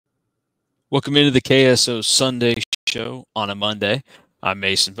Welcome into the KSO Sunday Show on a Monday. I'm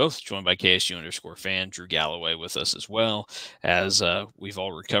Mason Voth, joined by KSU_fan Drew Galloway with us as well, as we've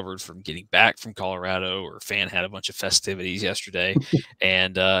all recovered from getting back from Colorado. Our fan had a bunch of festivities yesterday,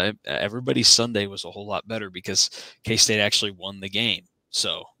 and everybody's Sunday was a whole lot better because K-State actually won the game.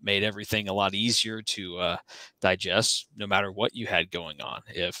 So made everything a lot easier to digest, no matter what you had going on.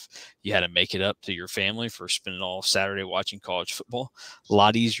 If you had to make it up to your family for spending all Saturday watching college football, a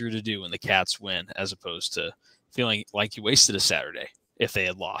lot easier to do when the Cats win, as opposed to feeling like you wasted a Saturday if they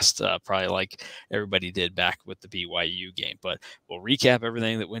had lost, probably like everybody did back with the BYU game. But we'll recap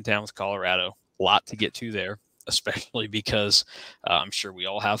everything that went down with Colorado. A lot to get to there, especially because I'm sure we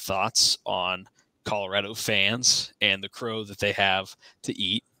all have thoughts on Colorado fans and the crow that they have to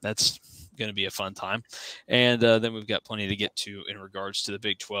eat. That's going to be a fun time. And then we've got plenty to get to in regards to the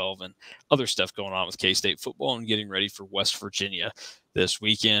Big 12 and other stuff going on with K-State football and getting ready for West Virginia this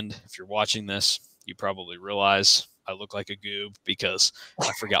weekend. If you're watching this, you probably realize I look like a goob because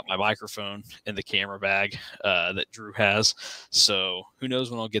I forgot my microphone in the camera bag that Drew has. So who knows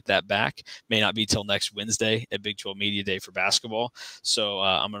when I'll get that back. May not be till next Wednesday at Big 12 Media Day for basketball. So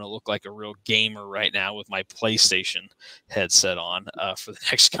I'm going to look like a real gamer right now with my PlayStation headset on for the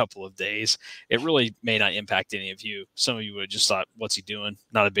next couple of days. It really may not impact any of you. Some of you would have just thought, what's he doing?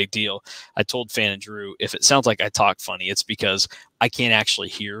 Not a big deal. I told Fan and Drew, if it sounds like I talk funny, it's because I can't actually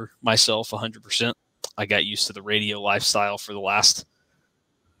hear myself 100%. I got used to the radio lifestyle for the last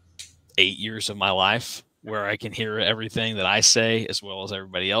 8 years of my life where I can hear everything that I say as well as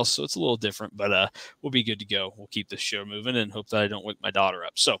everybody else. So it's a little different, but we'll be good to go. We'll keep this show moving and hope that I don't wake my daughter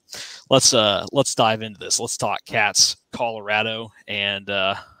up. So let's dive into this. Let's talk Cats, Colorado. And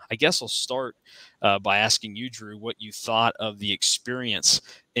I guess I'll start by asking you, Drew, what you thought of the experience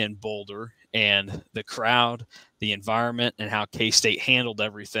in Boulder and the crowd, the environment, and how K-State handled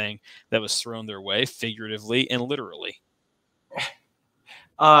everything that was thrown their way, figuratively and literally.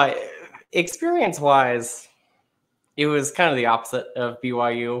 Experience-wise, it was kind of the opposite of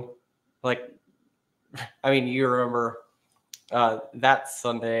BYU. Like, I mean, you remember that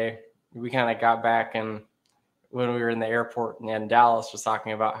Sunday, we kind of got back, and when we were in the airport in Dallas, just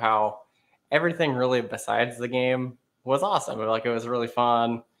talking about how everything really besides the game was awesome. Like, it was really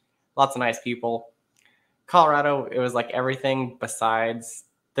fun. Lots of nice people. Colorado, it was like everything besides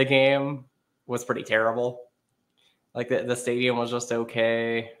the game was pretty terrible. Like the stadium was just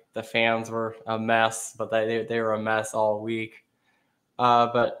okay. The fans were a mess, but they were a mess all week.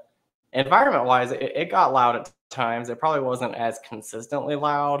 But environment-wise, it got loud at times. It probably wasn't as consistently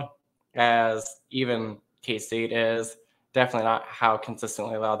loud as even K-State is. Definitely not how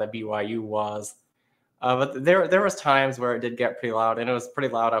consistently loud that BYU was. But there was times where it did get pretty loud, and it was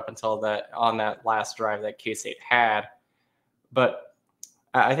pretty loud up until on that last drive that K-State had. But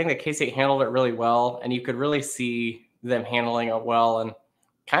I think that K-State handled it really well, and you could really see them handling it well, and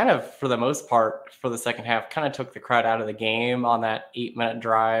kind of, for the most part, for the second half, kind of took the crowd out of the game on that 8-minute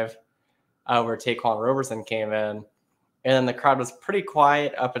drive where Taquan Roberson came in. And then the crowd was pretty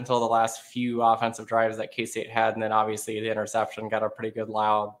quiet up until the last few offensive drives that K-State had, and then obviously the interception got a pretty good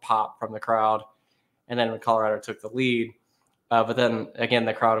loud pop from the crowd. And then when Colorado took the lead, but then again,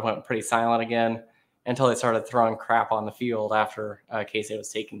 the crowd went pretty silent again until they started throwing crap on the field after K-State was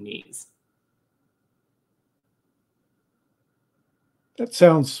taking knees. That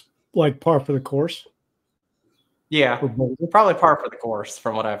sounds like par for the course. Yeah, probably par for the course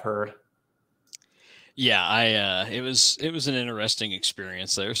from what I've heard. Yeah, it was an interesting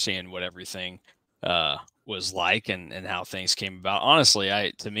experience there, seeing what everything was like and how things came about. Honestly,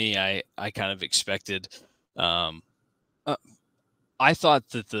 I kind of expected. I thought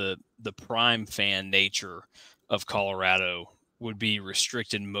that the prime fan nature of Colorado would be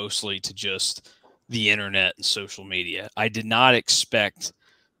restricted mostly to just the internet and social media. I did not expect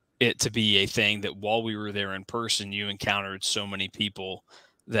it to be a thing that while we were there in person, you encountered so many people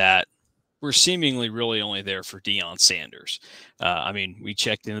that were seemingly really only there for Deion Sanders. I mean, we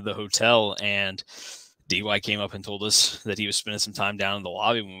checked into the hotel and DY came up and told us that he was spending some time down in the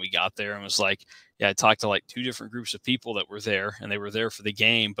lobby when we got there, and was like, yeah, I talked to like 2 different groups of people that were there, and they were there for the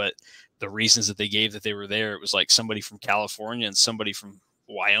game, but the reasons that they gave that they were there, it was like somebody from California and somebody from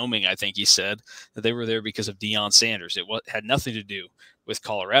Wyoming, I think he said, that they were there because of Deion Sanders. It had nothing to do with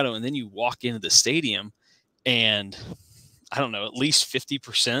Colorado. And then you walk into the stadium and I don't know, at least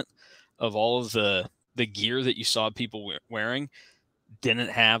 50% of all of the gear that you saw people wearing didn't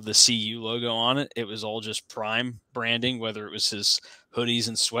have the CU logo on it. It was all just Prime branding, whether it was his hoodies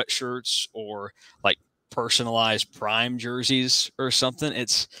and sweatshirts or like personalized Prime jerseys or something.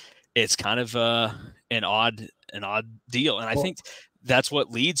 It's kind of an odd deal. And I think that's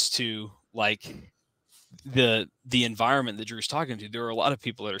what leads to like the environment that Drew's talking to, there are a lot of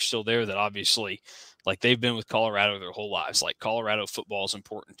people that are still there that obviously, like, they've been with Colorado their whole lives. Like, Colorado football is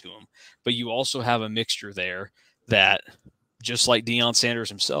important to them. But you also have a mixture there that, just like Deion Sanders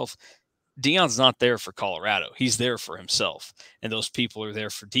himself, Deion's not there for Colorado. He's there for himself. And those people are there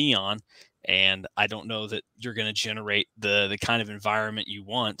for Deion. And I don't know that you're going to generate the kind of environment you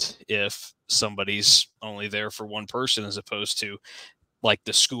want if somebody's only there for one person, as opposed to, like,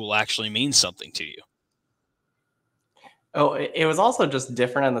 the school actually means something to you. Oh, it was also just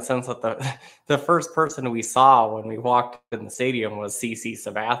different in the sense that the first person we saw when we walked in the stadium was CC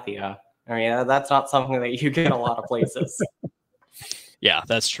Sabathia. I mean, that's not something that you get a lot of places. Yeah,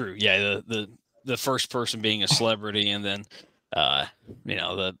 that's true. Yeah, the first person being a celebrity, and then you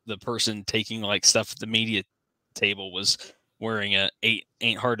know, the person taking, like, stuff at the media table was wearing a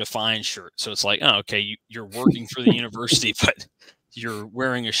ain't hard to find shirt. So it's like, oh, okay, you're working for the university, but you're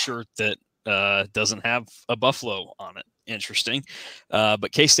wearing a shirt that doesn't have a buffalo on it. Interesting.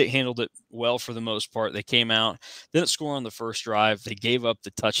 But K-State handled it well for the most part. They came out, didn't score on the first drive. They gave up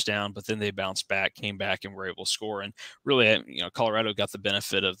the touchdown, but then they bounced back, came back, and were able to score. And really, you know, Colorado got the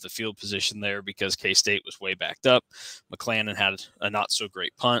benefit of the field position there because K-State was way backed up. McClanahan had a not so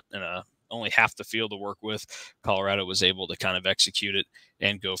great punt and only half the field to work with. Colorado was able to kind of execute it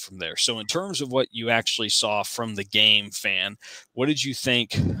and go from there. So in terms of what you actually saw from the game, Fan, what did you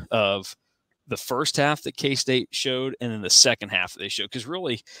think of the first half that K-State showed and then the second half that they showed? Because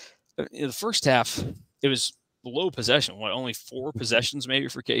really, in the first half, it was low possession. Only 4 possessions maybe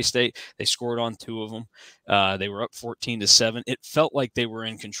for K-State. They scored on 2 of them. They were up 14-7. It felt like they were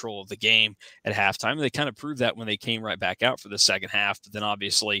in control of the game at halftime. They kind of proved that when they came right back out for the second half. But then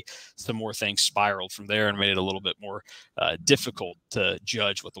obviously some more things spiraled from there and made it a little bit more difficult to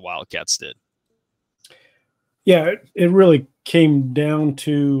judge what the Wildcats did. Yeah, it really came down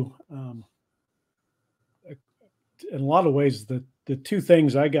to, in a lot of ways, the 2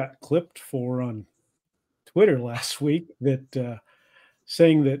 things I got clipped for on Twitter last week, that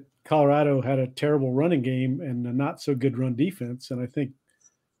saying that Colorado had a terrible running game and a not so good run defense. And I think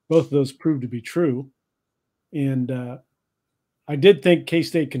both of those proved to be true. And I did think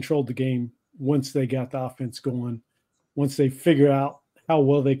K-State controlled the game once they got the offense going, once they figured out how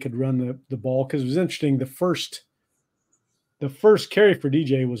well they could run the ball. Because it was interesting, the first carry for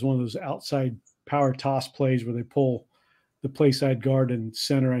DJ was one of those outside power toss plays where they pull the play side guard and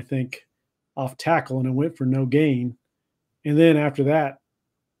center, I think, off tackle, and it went for no gain. And then after that,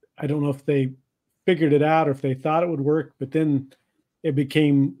 I don't know if they figured it out or if they thought it would work, but then it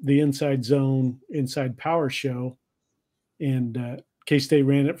became the inside zone, inside power show. And K-State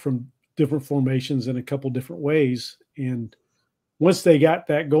ran it from different formations in a couple different ways. And once they got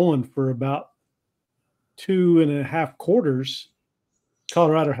that going for about 2.5 quarters,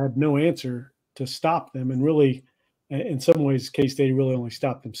 Colorado had no answer to stop them. And really, in some ways, K-State really only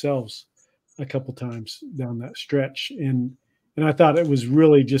stopped themselves a couple times down that stretch. And I thought it was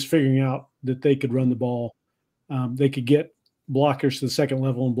really just figuring out that they could run the ball. They could get blockers to the second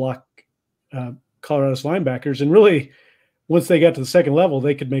level and block Colorado's linebackers. And really, once they got to the second level,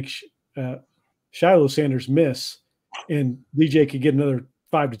 they could make Shiloh Sanders miss, and DJ could get another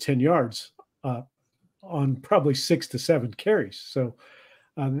 5 to 10 yards on probably 6 to 7 carries. So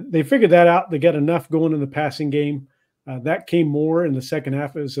they figured that out. They got enough going in the passing game. That came more in the second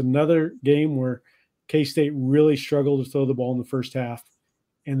half. It was another game where K-State really struggled to throw the ball in the first half,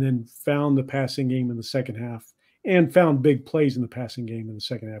 and then found the passing game in the second half, and found big plays in the passing game in the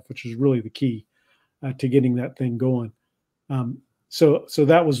second half, which was really the key to getting that thing going. So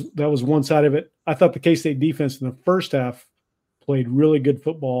that was one side of it. I thought the K-State defense in the first half played really good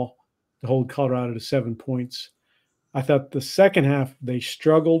football to hold Colorado to 7 points. I thought the second half they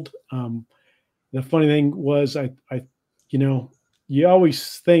struggled. The funny thing was, you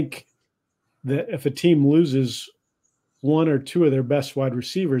always think that if a team loses 1 or 2 of their best wide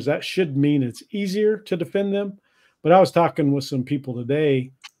receivers, that should mean it's easier to defend them. But I was talking with some people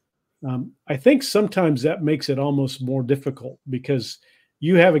today. I think sometimes that makes it almost more difficult, because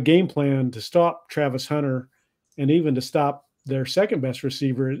you have a game plan to stop Travis Hunter and even to stop their second best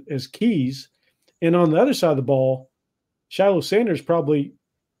receiver as Keys. And on the other side of the ball, Shiloh Sanders probably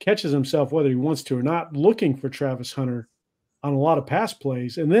catches himself, whether he wants to or not, looking for Travis Hunter on a lot of pass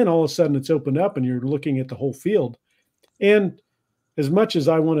plays. And then all of a sudden it's opened up and you're looking at the whole field. And as much as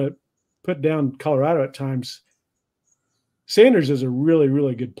I want to put down Colorado at times, Sanders is a really,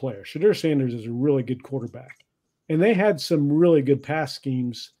 really good player. Shadur Sanders is a really good quarterback. And they had some really good pass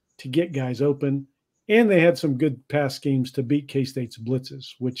schemes to get guys open. And they had some good pass schemes to beat K-State's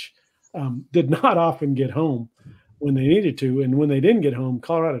blitzes, which did not often get home. when they needed to. And when they didn't get home,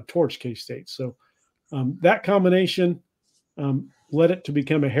 Colorado torched K-State. So that combination led it to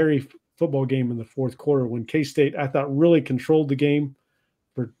become a hairy football game in the fourth quarter when K-State, I thought, really controlled the game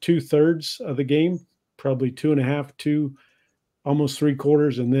for 2/3 of the game, probably 2.5, almost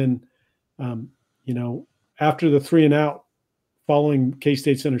 3/4. And then, after the 3-and-out following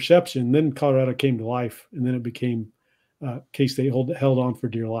K-State's interception, then Colorado came to life, and then it became K-State held on for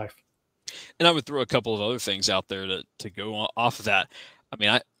dear life. And I would throw a couple of other things out there to go off of that. I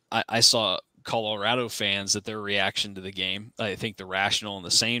mean, I saw Colorado fans that their reaction to the game, I think the rational and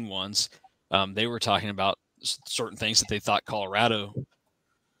the sane ones, they were talking about certain things that they thought Colorado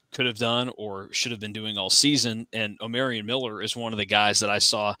could have done or should have been doing all season. And Omarion Miller is one of the guys that I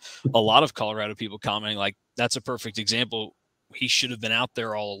saw a lot of Colorado people commenting like, that's a perfect example. He should have been out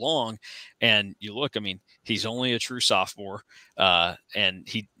there all along. And you look, I mean, he's only a true sophomore, and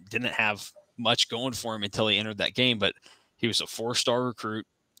he didn't have much going for him until he entered that game, but he was a 4-star recruit,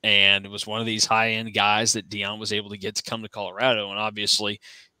 and it was one of these high-end guys that Deion was able to get to come to Colorado, and obviously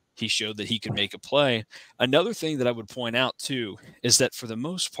he showed that he could make a play. Another thing that I would point out, too, is that for the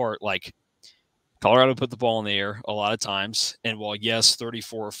most part, like, Colorado put the ball in the air a lot of times, and while, yes,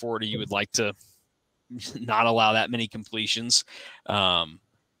 34 or 40, you would like to not allow that many completions.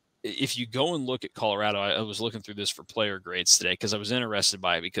 If you go and look at Colorado, I was looking through this for player grades today because I was interested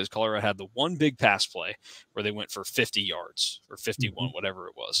by it, because Colorado had the one big pass play where they went for 50 yards or 51, whatever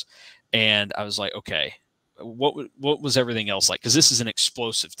it was. And I was like, okay, what was everything else like? Because this is an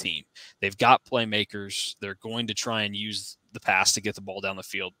explosive team. They've got playmakers. They're going to try and use the pass to get the ball down the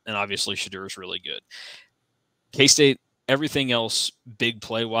field. And obviously Shadur is really good. K-State, everything else big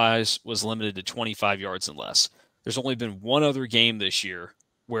play-wise was limited to 25 yards and less. There's only been one other game this year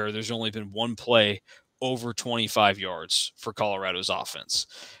where there's only been one play over 25 yards for Colorado's offense.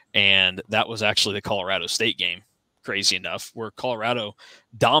 And that was actually the Colorado State game, crazy enough, where Colorado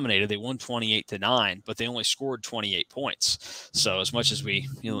dominated. They won 28-9, but they only scored 28 points. So as much as we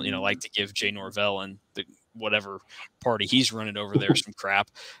like to give Jay Norvell and the whatever party he's running over there some crap,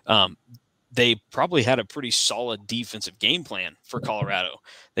 they probably had a pretty solid defensive game plan for Colorado.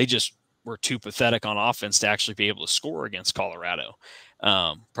 They just were too pathetic on offense to actually be able to score against Colorado.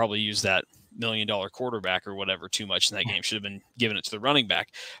 Probably used that $1 million quarterback or whatever too much in that game. Should have been giving it to the running back.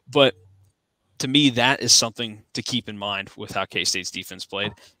 But to me, that is something to keep in mind with how K-State's defense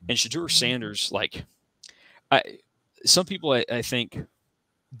played. And Shadur Sanders, some people I think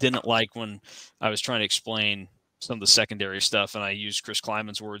didn't like when I was trying to explain some of the secondary stuff, and I used Chris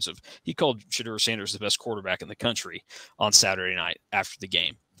Kleiman's words of, he called Shadur Sanders the best quarterback in the country on Saturday night after the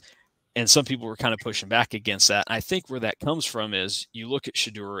game. And some people were kind of pushing back against that. And I think where that comes from is you look at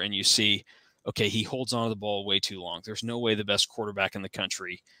Shadur and you see, okay, he holds onto the ball way too long. There's no way the best quarterback in the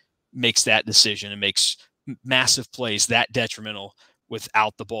country makes that decision and makes massive plays that detrimental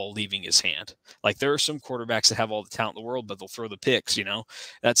without the ball leaving his hand. Like, there are some quarterbacks that have all the talent in the world, but they'll throw the picks,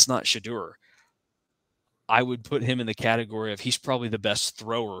 That's not Shadur. I would put him in the category of he's probably the best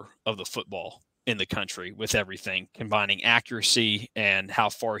thrower of the football in the country with everything, combining accuracy and how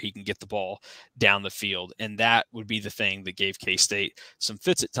far he can get the ball down the field. And that would be the thing that gave K-State some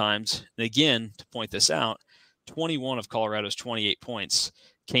fits at times. And again, to point this out, 21 of Colorado's 28 points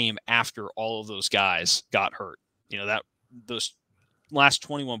came after all of those guys got hurt. Those last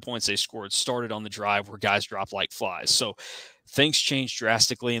 21 points they scored started on the drive where guys dropped like flies. So things changed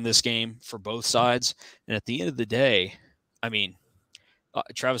drastically in this game for both sides. And at the end of the day, I mean,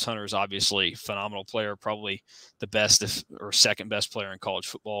 Travis Hunter is obviously a phenomenal player, probably the best or second best player in college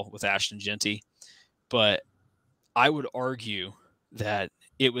football with Ashton Genty. But I would argue that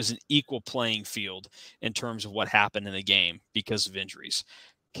it was an equal playing field in terms of what happened in the game because of injuries.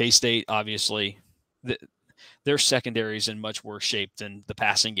 K-State, obviously, their secondary is in much worse shape than the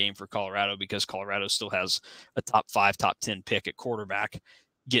passing game for Colorado because Colorado still has a top 5, top 10 pick at quarterback,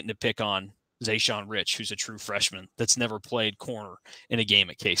 getting to pick on Zayshawn Rich, who's a true freshman that's never played corner in a game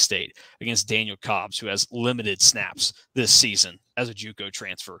at K-State, against Daniel Cobbs, who has limited snaps this season as a JUCO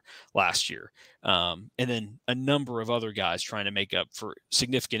transfer last year. And then a number of other guys trying to make up for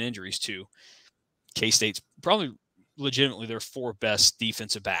significant injuries to K-State's probably legitimately their 4 best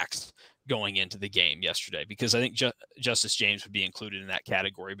defensive backs going into the game yesterday, because I think Justice James would be included in that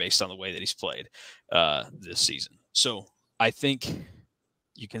category based on the way that he's played this season. So I think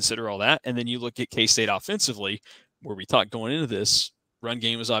you consider all that, and then you look at K-State offensively, where we thought going into this, run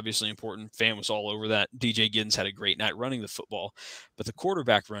game was obviously important. Fan was all over that. DJ Giddens had a great night running the football, but the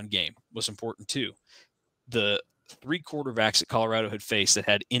quarterback run game was important too. The 3 quarterbacks that Colorado had faced that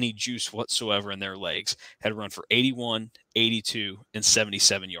had any juice whatsoever in their legs had run for 81, 82, and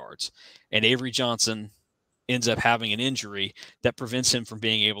 77 yards. And Avery Johnson ends up having an injury that prevents him from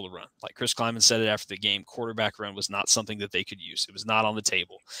being able to run. Like Chris Kleiman said it after the game, quarterback run was not something that they could use. It was not on the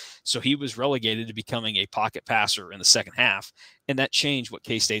table. So he was relegated to becoming a pocket passer in the second half, and that changed what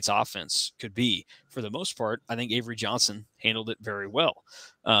K-State's offense could be. For the most part, I think Avery Johnson handled it very well.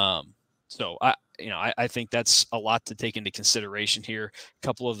 So I think that's a lot to take into consideration here. A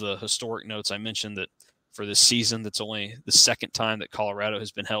couple of the historic notes I mentioned that for this season, that's only the second time that Colorado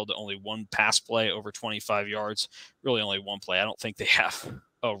has been held to only one pass play over 25 yards. Really only one play. I don't think they have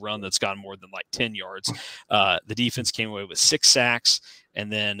a run that's gone more than like 10 yards. The defense came away with 6 sacks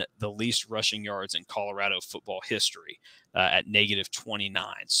and then the least rushing yards in Colorado football history at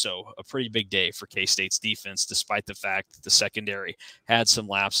 -29. So a pretty big day for K-State's defense, despite the fact that the secondary had some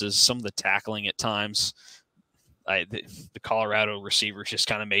lapses, some of the tackling at times. The Colorado receivers just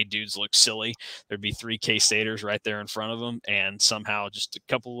kind of made dudes look silly. There'd be 3 K-Staters right there in front of them, and somehow just a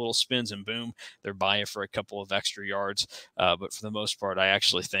couple little spins and boom, they're by you for a couple of extra yards. But for the most part, I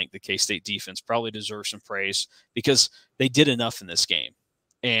actually think the K-State defense probably deserves some praise because they did enough in this game.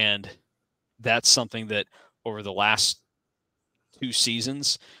 And that's something that over the last 2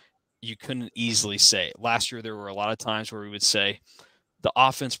 seasons, you couldn't easily say. Last year, there were a lot of times where we would say the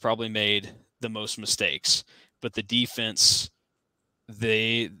offense probably made the most mistakes, but the defense,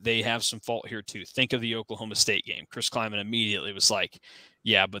 they have some fault here too. Think of the Oklahoma State game. Chris Kleiman immediately was like,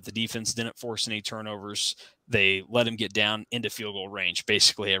 yeah, but the defense didn't force any turnovers. They let him get down into field goal range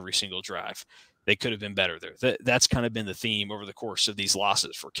basically every single drive. They could have been better there. That's kind of been the theme over the course of these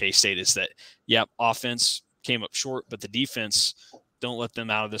losses for K-State is that, yeah, offense came up short, but the defense, don't let them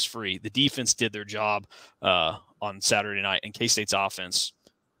out of this free. The defense did their job on Saturday night, and K-State's offense,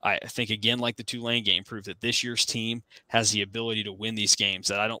 I think, again, like the Tulane game, proved that this year's team has the ability to win these games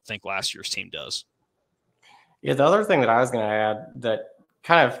that I don't think last year's team does. Yeah, the other thing that I was going to add that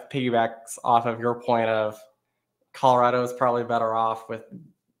kind of piggybacks off of your point of Colorado is probably better off with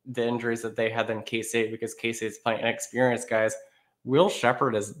the injuries that they had than K-State because K-State's playing inexperienced guys. Will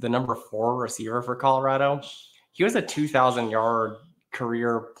Shepherd is the number 4 receiver for Colorado. He was a 2,000-yard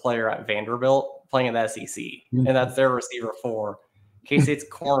career player at Vanderbilt playing in the SEC, and that's their receiver 4. K-State's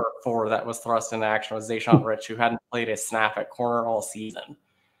corner 4 that was thrust into action was Zayshawn Rich, who hadn't played a snap at corner all season.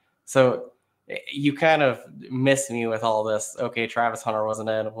 So you kind of missed me with all this. Okay, Travis Hunter wasn't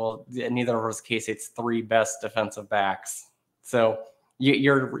in. Well, neither was K-State's 3 best defensive backs. So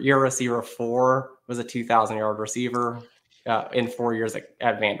your receiver 4 was a 2,000-yard receiver in 4 years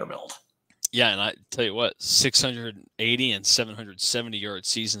at Vanderbilt. Yeah, and I tell you what, 680 and 770-yard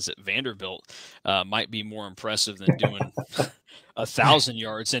seasons at Vanderbilt might be more impressive than doing 1,000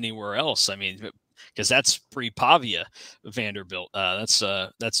 yards anywhere else. I mean, because that's pre-Pavia Vanderbilt.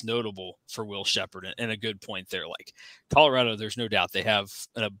 That's notable for Will Shepherd, and a good point there. Like Colorado, there's no doubt they have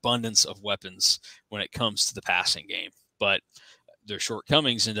an abundance of weapons when it comes to the passing game, but their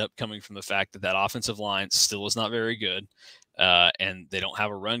shortcomings end up coming from the fact that offensive line still is not very good, and they don't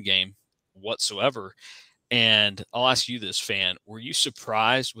have a run game whatsoever. And I'll ask you this, fan, were you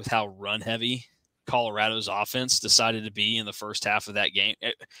surprised with how run heavy Colorado's offense decided to be in the first half of that game?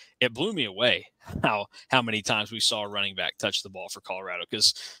 It blew me away how many times we saw a running back touch the ball for Colorado,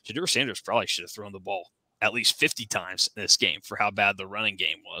 because Shedeur Sanders probably should have thrown the ball at least 50 times in this game for how bad the running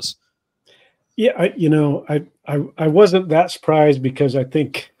game was. Yeah, I wasn't that surprised because I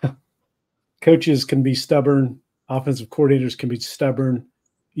think coaches can be stubborn, offensive coordinators can be stubborn.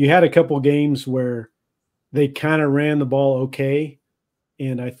 You had a couple of games where they kind of ran the ball okay,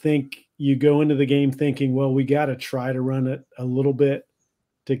 and I think you go into the game thinking, well, we got to try to run it a little bit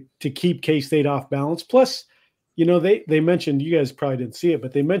to keep K-State off balance. Plus, they mentioned, you guys probably didn't see it,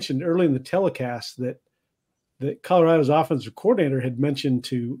 but they mentioned early in the telecast that Colorado's offensive coordinator had mentioned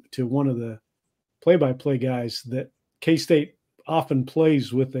to one of the play-by-play guys that K-State often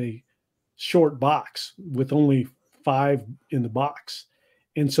plays with a short box with only 5 in the box.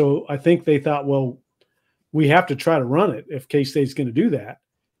 And so I think they thought, well, we have to try to run it if K-State's going to do that.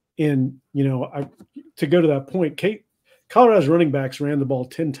 And, to go to that point, Colorado's running backs ran the ball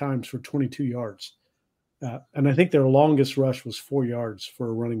 10 times for 22 yards. And I think their longest rush was 4 yards for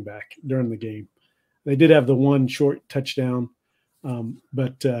a running back during the game. They did have the one short touchdown,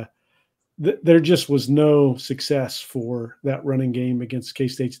 but there just was no success for that running game against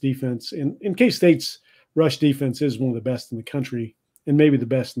K-State's defense. And K-State's rush defense is one of the best in the country and maybe the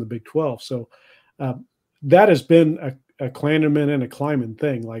best in the Big 12. So that has been a Klanderman and a Kleiman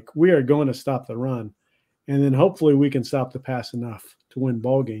thing. Like, we are going to stop the run, and then hopefully we can stop the pass enough to win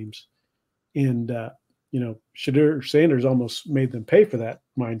ball games. And, Shedeur Sanders almost made them pay for that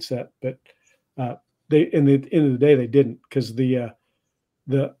mindset, but in the end of the day, they didn't, because the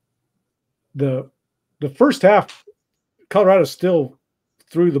the first half, Colorado still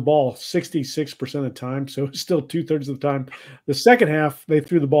threw the ball 66% of the time, so it's still 2/3 of the time. The second half, they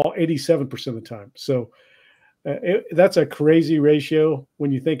threw the ball 87% of the time. So that's a crazy ratio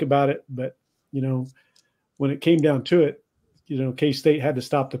when you think about it. But, when it came down to it, K-State had to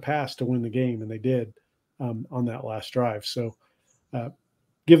stop the pass to win the game, and they did on that last drive. So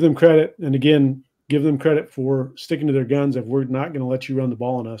give them credit. And again, give them credit for sticking to their guns of we're not going to let you run the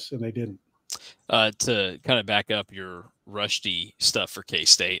ball on us, and they didn't. To kind of back up your Rushdie stuff for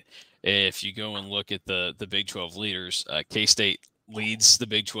K-State, if you go and look at the Big 12 leaders, K-State leads the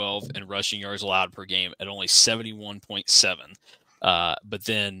Big 12 in rushing yards allowed per game at only 71.7. But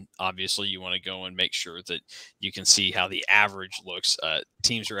then obviously you want to go and make sure that you can see how the average looks.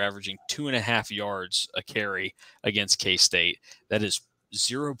 Teams are averaging 2.5 yards a carry against K-State. That is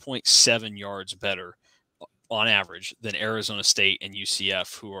 0.7 yards better on average than Arizona State and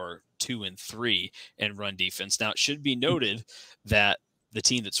UCF, who are 2 and 3 in run defense. Now, it should be noted that the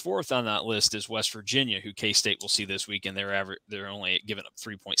team that's fourth on that list is West Virginia, who K-State will see this week, and they're only giving up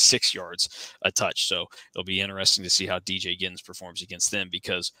 3.6 yards a touch. So it'll be interesting to see how DJ Giddens performs against them,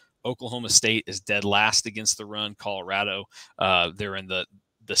 because Oklahoma State is dead last against the run. Colorado, they're in the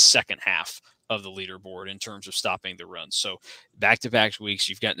second half of the leaderboard in terms of stopping the run. So back-to-back weeks,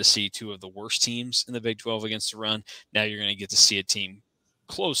 you've gotten to see two of the worst teams in the Big 12 against the run. Now you're going to get to see a team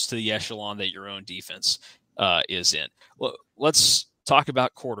close to the echelon that your own defense is in. Well, let's talk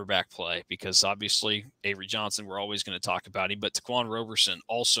about quarterback play, because obviously Avery Johnson, we're always going to talk about him, but Taquan Roberson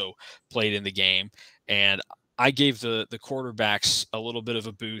also played in the game. And I gave the quarterbacks a little bit of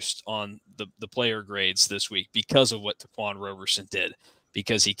a boost on the player grades this week because of what Taquan Roberson did,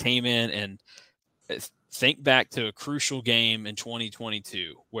 because he came in and think back to a crucial game in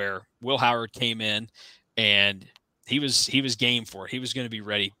 2022 where Will Howard came in and he was game for it. He was going to be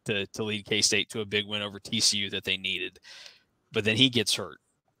ready to lead K-State to a big win over TCU that they needed. But then he gets hurt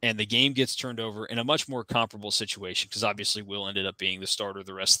and the game gets turned over in a much more comparable situation, because obviously Will ended up being the starter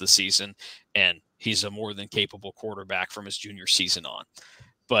the rest of the season, and he's a more than capable quarterback from his junior season on.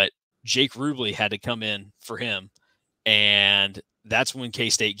 But Jake Rubley had to come in for him, and that's when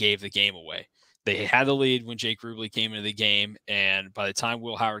K-State gave the game away. They had the lead when Jake Rubley came into the game, and by the time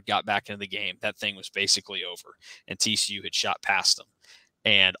Will Howard got back into the game, that thing was basically over, and TCU had shot past them.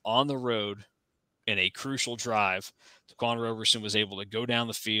 And on the road, in a crucial drive, Taquan Roberson was able to go down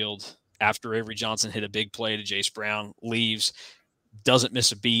the field after Avery Johnson hit a big play to Jace Brown, leaves, doesn't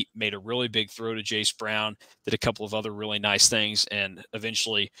miss a beat, made a really big throw to Jace Brown, did a couple of other really nice things, and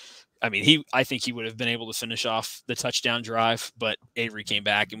eventually, I think he would have been able to finish off the touchdown drive, but Avery came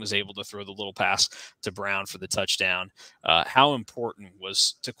back and was able to throw the little pass to Brown for the touchdown. How important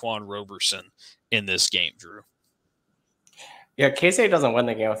was Taquan Roberson in this game, Drew? Yeah, K-State doesn't win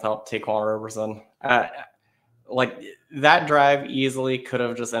the game without Taquan Roberson. Like, that drive easily could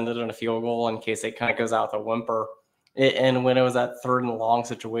have just ended in a field goal, and K-State kind of goes out with a whimper. And when it was that 3rd and long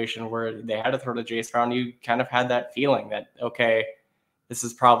situation where they had to throw to Jace Brown, you kind of had that feeling that, okay, this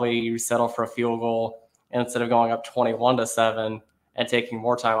is probably you settle for a field goal, and instead of going up 21-7 and taking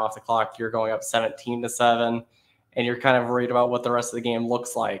more time off the clock, you're going up 17-7, and you're kind of worried about what the rest of the game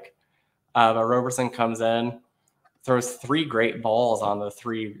looks like. But Roberson comes in, throws 3 great balls on the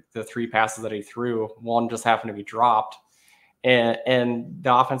three passes that he threw. One just happened to be dropped, and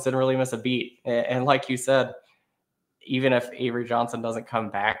the offense didn't really miss a beat. And like you said, even if Avery Johnson doesn't come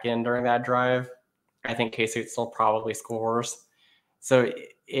back in during that drive, I think K-State still probably scores. So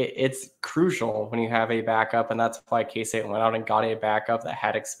it's crucial when you have a backup, and that's why K-State went out and got a backup that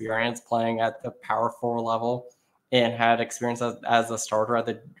had experience playing at the Power 4 level and had experience as a starter at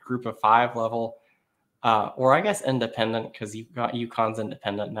the Group of 5 level. Or I guess independent, because UConn's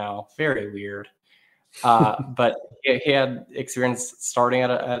independent now. Very weird. But he had experience starting at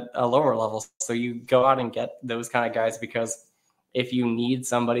a lower level. So you go out and get those kind of guys, because if you need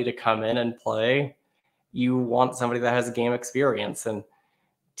somebody to come in and play, you want somebody that has game experience. And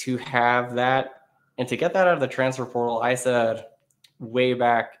to have that, and to get that out of the transfer portal, I said way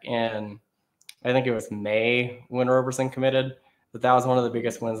back in, I think it was May when Roberson committed, that was one of the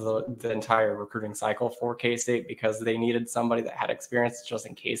biggest wins of the entire recruiting cycle for K-State, because they needed somebody that had experience just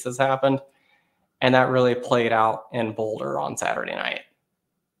in case this happened. And that really played out in Boulder on Saturday night.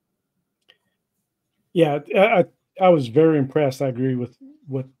 Yeah, I was very impressed. I agree with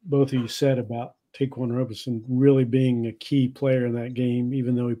what both of you said about Taquan Roberson really being a key player in that game,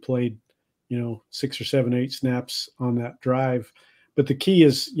 even though he played, 6 or 7, 8 snaps on that drive. But the key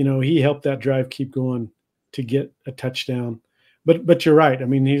is, he helped that drive keep going to get a touchdown. But you're right. I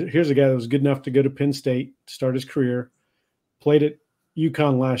mean, here's a guy that was good enough to go to Penn State, start his career, played at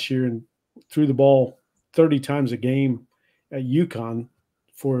UConn last year, and threw the ball 30 times a game at UConn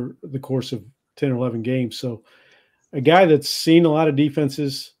for the course of 10 or 11 games. So a guy that's seen a lot of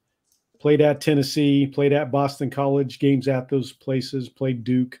defenses, played at Tennessee, played at Boston College, games at those places, played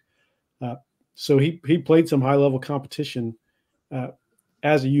Duke. So he played some high-level competition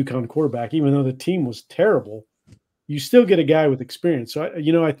as a UConn quarterback. Even though the team was terrible, you still get a guy with experience. So,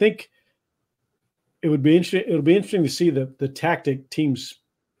 I think it would be interesting. It'll be interesting to see the tactic teams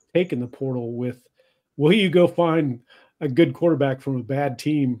take in the portal with, will you go find a good quarterback from a bad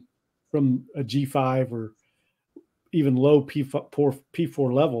team from a G5 or even low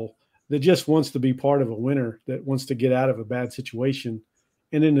P4 level that just wants to be part of a winner, that wants to get out of a bad situation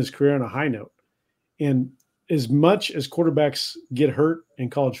and end his career on a high note. And as much as quarterbacks get hurt in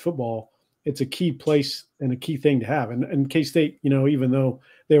college football, it's a key place and a key thing to have. And K-State, even though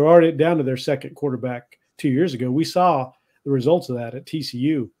they were already down to their second quarterback 2 years ago, we saw the results of that at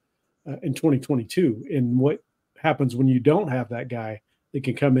TCU in 2022 and what happens when you don't have that guy that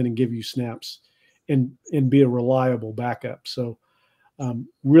can come in and give you snaps and be a reliable backup. So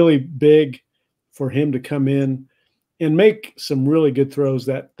really big for him to come in and make some really good throws.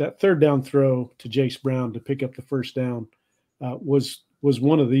 That third down throw to Jace Brown to pick up the first down was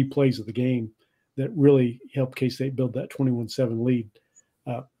one of the plays of the game that really helped K-State build that 21-7 lead,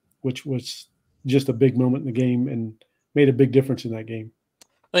 which was just a big moment in the game and made a big difference in that game.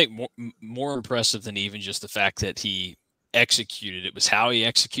 I think more impressive than even just the fact that he executed, it was how he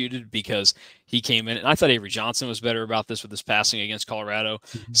executed, because he came in, and I thought Avery Johnson was better about this with his passing against Colorado,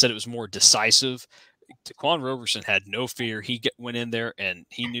 said it was more decisive. Taquan Roberson had no fear. He went in there and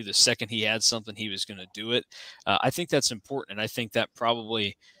he knew the second he had something, he was going to do it. I think that's important, and I think that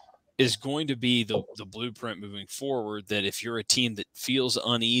probably is going to be the blueprint moving forward, that if you're a team that feels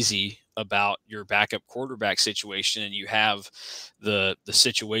uneasy about your backup quarterback situation and you have the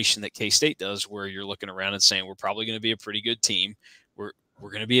situation that K-State does, where you're looking around and saying, we're probably going to be a pretty good team. We're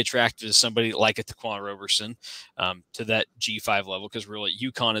going to be attracted to somebody like a Taquan Roberson to that G5 level, because really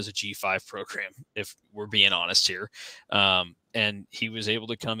UConn is a G5 program, if we're being honest here. And he was able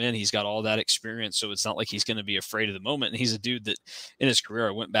to come in. He's got all that experience, so it's not like he's going to be afraid of the moment. And he's a dude that in his career,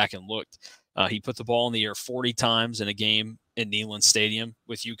 I went back and looked, he put the ball in the air 40 times in a game in Neyland Stadium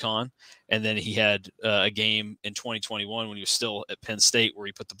with UConn. And then he had a game in 2021 when he was still at Penn State where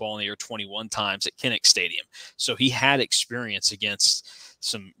he put the ball in the air 21 times at Kinnick Stadium. So he had experience against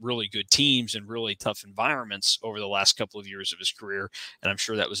some really good teams and really tough environments over the last couple of years of his career. And I'm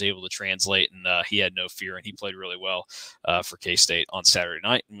sure that was able to translate, and he had no fear, and he played really well for K-State on Saturday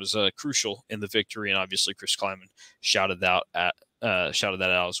night and was crucial in the victory. And obviously Chris Kleiman shouted that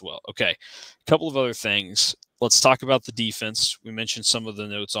out as well. Okay, a couple of other things. Let's talk about the defense. We mentioned some of the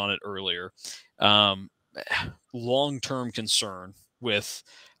notes on it earlier. Long-term concern with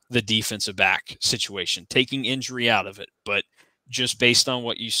the defensive back situation, taking injury out of it, but just based on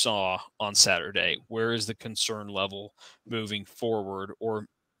what you saw on Saturday, where is the concern level moving forward? Or,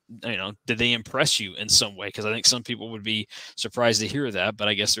 did they impress you in some way? Because I think some people would be surprised to hear that, but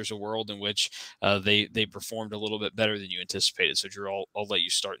I guess there's a world in which they performed a little bit better than you anticipated. So, Drew, I'll let you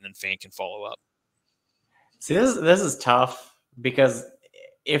start, and then Fan can follow up. See, this is tough, because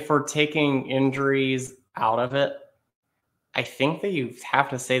if we're taking injuries out of it, I think that you have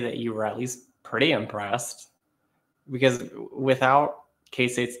to say that you were at least pretty impressed, because without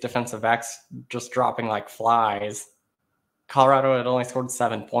K-State's defensive backs just dropping like flies, Colorado had only scored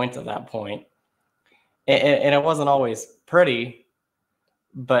 7 points at that point. And it wasn't always pretty,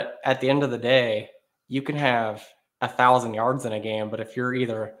 but at the end of the day, you can have 1,000 yards in a game, but if you're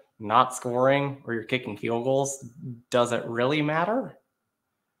either not scoring or you're kicking field goals, does it really matter?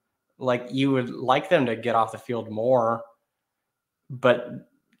 Like, you would like them to get off the field more, but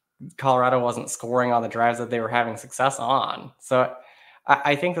Colorado wasn't scoring on the drives that they were having success on. So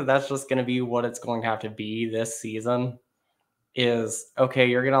I think that that's just going to be what it's going to have to be this season is, okay,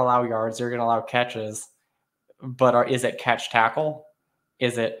 you're going to allow yards, you're going to allow catches, but is it catch tackle?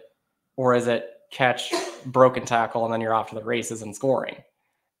 Is it catch broken tackle and then you're off to the races and scoring?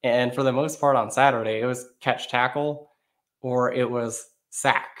 And for the most part on Saturday, it was catch tackle or it was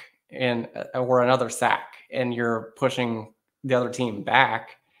sack or another sack, and you're pushing the other team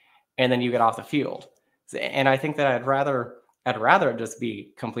back, and then you get off the field. And I think that I'd rather it just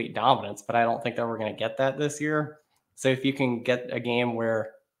be complete dominance, but I don't think that we're going to get that this year. So if you can get a game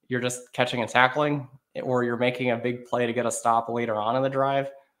where you're just catching and tackling, or you're making a big play to get a stop later on in the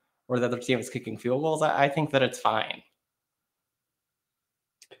drive, or the other team is kicking field goals, I think that it's fine.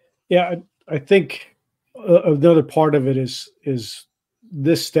 Yeah, I think another part of it is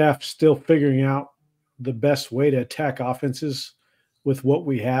this staff still figuring out the best way to attack offenses with what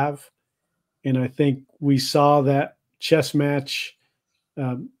we have. And I think we saw that chess match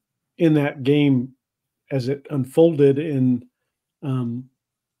in that game as it unfolded. In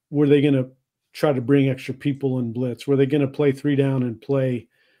were they going to try to bring extra people in blitz? Were they going to play 3 down and play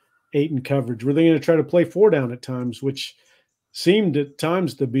 8 in coverage? Were they going to try to play 4 down at times, which seemed at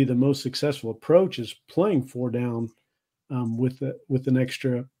times to be the most successful approach, is playing 4 down with an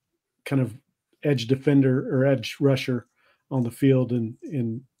extra kind of edge defender or edge rusher on the field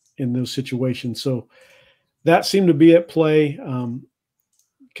in those situations. So that seemed to be at play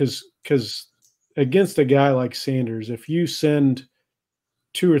because against a guy like Sanders, if you send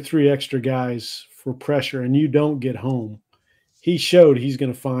 2 or 3 extra guys for pressure and you don't get home, he showed he's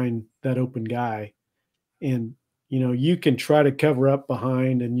going to find that open guy. And, you can try to cover up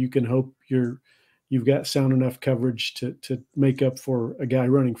behind, and you can hope you've got sound enough coverage to make up for a guy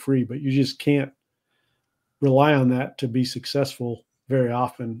running free, but you just can't rely on that to be successful very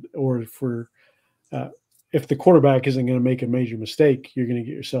often. Or if the quarterback isn't going to make a major mistake, you're going to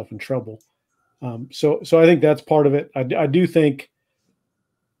get yourself in trouble. So I think that's part of it. I do think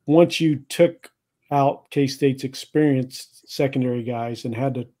once you took out K-State's experienced secondary guys and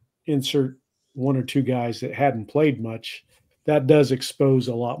had to insert 1 or 2 guys that hadn't played much, that does expose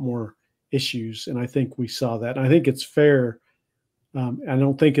a lot more issues. And I think we saw that. And I think it's fair. I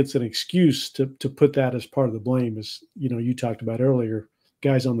don't think it's an excuse to put that as part of the blame, as you talked about earlier,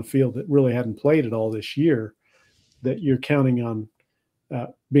 guys on the field that really hadn't played at all this year, that you're counting on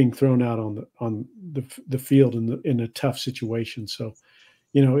being thrown out on the field in a tough situation. So,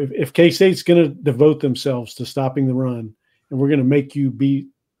 if K-State's going to devote themselves to stopping the run, and we're going to make you beat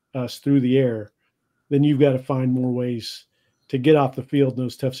us through the air, then you've got to find more ways to get off the field in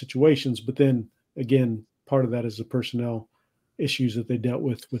those tough situations. But then again, part of that is the personnel issues that they dealt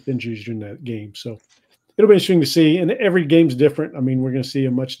with injuries during that game. So it'll be interesting to see. And every game's different. I mean, we're going to see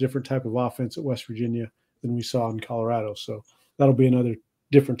a much different type of offense at West Virginia than we saw in Colorado. So that'll be another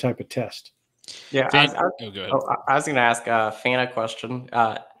different type of test. Yeah, I was going to ask Fan a question.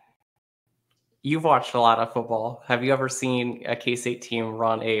 You've watched a lot of football. Have you ever seen a K-State team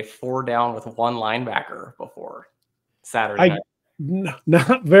run a 4 down with 1 linebacker before Saturday night?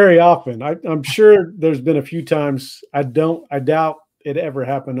 Not very often. I'm sure there's been a few times. I doubt it ever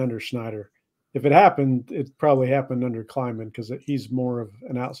happened under Snyder. If it happened, it probably happened under Kleiman, because he's more of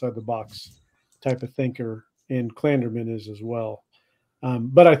an outside the box type of thinker, and Klanderman is as well.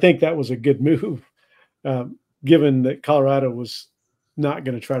 But I think that was a good move, given that Colorado was not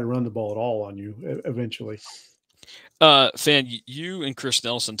going to try to run the ball at all on you eventually. Fan, you and Chris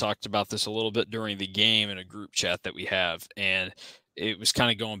Nelson talked about this a little bit during the game in a group chat that we have, and it was kind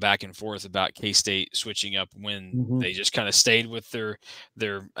of going back and forth about K-State switching up when they just kind of stayed with their,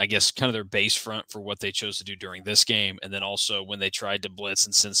 I guess, kind of their base front for what they chose to do during this game. And then also when they tried to blitz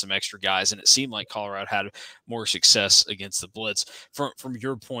and send some extra guys, and it seemed like Colorado had more success against the blitz. From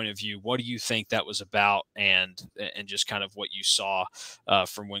your point of view, what do you think that was about? And just kind of what you saw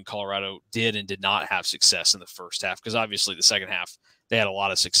from when Colorado did and did not have success in the first half? Because obviously the second half, they had a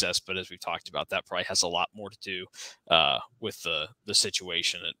lot of success, but as we've talked about, that probably has a lot more to do with the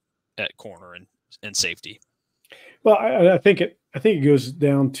situation at corner and safety. Well, I think it goes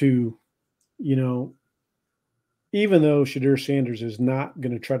down to, even though Shedeur Sanders is not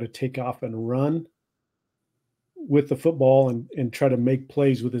going to try to take off and run with the football and try to make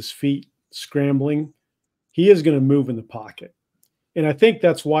plays with his feet scrambling, he is going to move in the pocket. And I think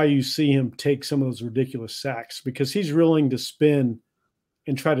that's why you see him take some of those ridiculous sacks, because he's willing to spin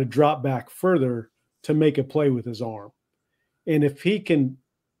and try to drop back further to make a play with his arm. And if he can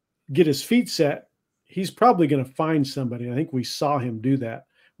get his feet set, he's probably going to find somebody. I think we saw him do that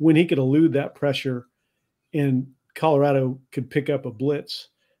when he could elude that pressure and Colorado could pick up a blitz.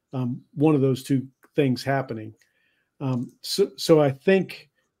 One of those two things happening. So I think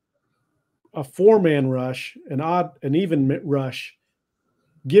a 4-man rush, an even rush,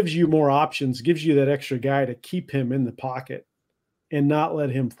 gives you more options, gives you that extra guy to keep him in the pocket and not let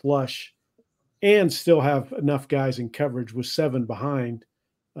him flush, and still have enough guys in coverage with 7 behind.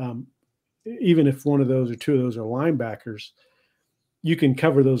 Even if one of those or 2 of those are linebackers, you can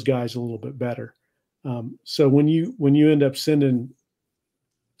cover those guys a little bit better. So when you end up sending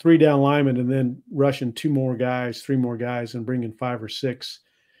 3 down linemen and then rushing 2 more guys, 3 more guys, and bringing 5 or 6,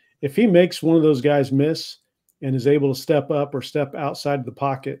 if he makes one of those guys miss and is able to step up or step outside the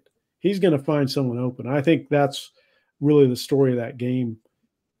pocket, he's going to find someone open. I think that's really the story of that game.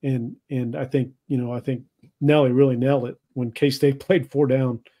 And I think Nelly really nailed it. When K-State played 4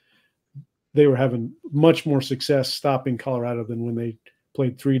 down, they were having much more success stopping Colorado than when they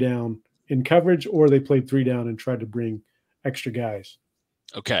played 3 down in coverage, or they played 3 down and tried to bring extra guys.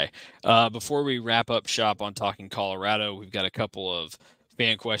 Okay. Before we wrap up shop on Talking Colorado, we've got a couple of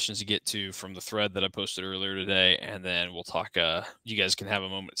fan questions to get to from the thread that I posted earlier today, and then we'll talk. You guys can have a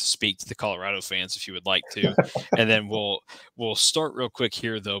moment to speak to the Colorado fans if you would like to, and then we'll start real quick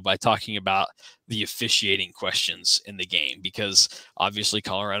here though by talking about the officiating questions in the game, because obviously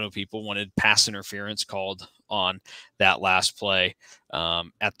Colorado people wanted pass interference called on that last play.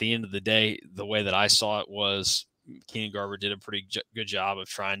 At the end of the day, the way that I saw it was Keenan Garber did a pretty good job of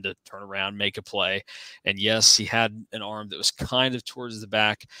trying to turn around, make a play. And yes, he had an arm that was kind of towards the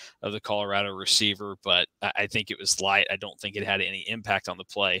back of the Colorado receiver, but I think it was light. I don't think it had any impact on the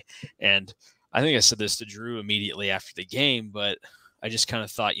play. And I think I said this to Drew immediately after the game, but I just kind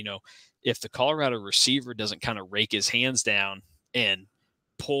of thought, if the Colorado receiver doesn't kind of rake his hands down and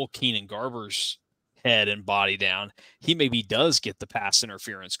pull Keenan Garber's head and body down, he maybe does get the pass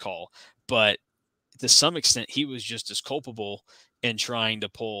interference call. But to some extent, he was just as culpable in trying to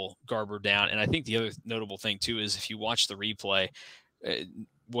pull Garber down. And I think the other notable thing, too, is if you watch the replay,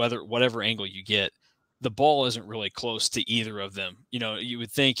 whatever angle you get, the ball isn't really close to either of them. You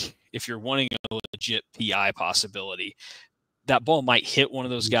would think if you're wanting a legit PI possibility, that ball might hit one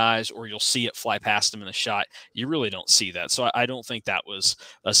of those guys, or you'll see it fly past them in the shot. You really don't see that. So I don't think that was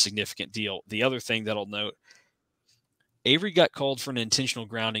a significant deal. The other thing that I'll note, Avery got called for an intentional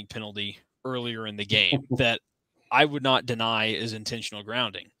grounding penalty earlier in the game that I would not deny is intentional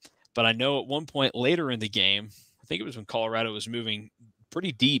grounding. But I know at one point later in the game, I think it was when Colorado was moving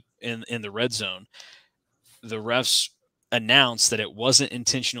pretty deep in the red zone, the refs announced that it wasn't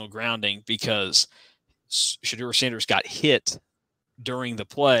intentional grounding because Shedeur Sanders got hit during the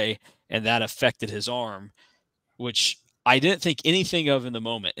play and that affected his arm, which I didn't think anything of in the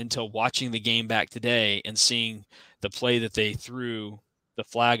moment until watching the game back today and seeing the play that they threw the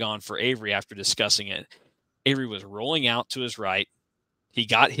flag on for Avery after discussing it. Avery was rolling out to his right. He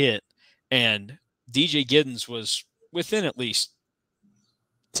got hit, and DJ Giddens was within at least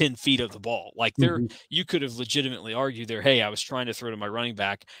 10 feet of the ball. Like you could have legitimately argued there, hey, I was trying to throw to my running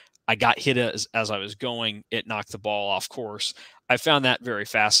back. I got hit as I was going. It knocked the ball off course. I found that very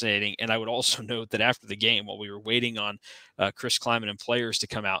fascinating. And I would also note that after the game, while we were waiting on Chris Kleiman and players to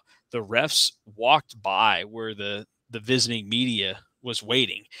come out, the refs walked by where the visiting media was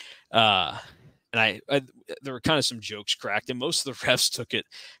waiting. And there were kind of some jokes cracked, and most of the refs took it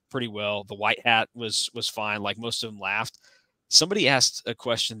pretty well. The white hat was fine. Like most of them laughed. Somebody asked a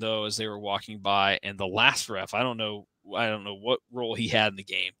question though, as they were walking by, and the last ref, I don't know what role he had in the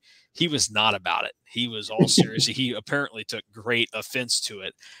game. He was not about it. He was all serious. He apparently took great offense to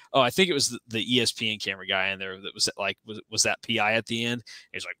it. Oh, I think it was the ESPN camera guy in there that was like, was that PI at the end?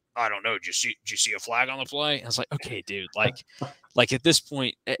 He's like, I don't know. Did you see a flag on the play? I was like, okay, dude, like at this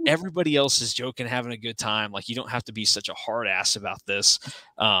point, everybody else is joking, having a good time. Like, you don't have to be such a hard ass about this.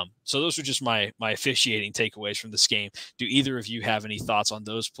 So those are just my officiating takeaways from this game. Do either of you have any thoughts on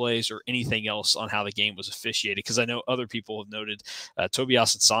those plays or anything else on how the game was officiated? Because I know other people have noted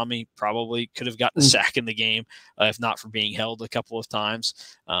Tobias Insami probably could have gotten a sack in the game if not for being held a couple of times.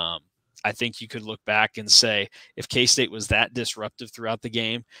 I think you could look back and say if K-State was that disruptive throughout the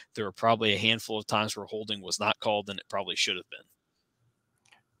game, there were probably a handful of times where holding was not called, and it probably should have been.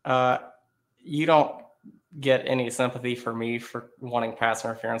 You don't get any sympathy for me for wanting pass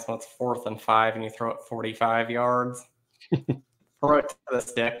interference when it's 4th and 5 and you throw it 45 yards. Throw it to the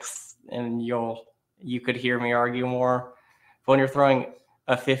sticks, and you could hear me argue more. But when you're throwing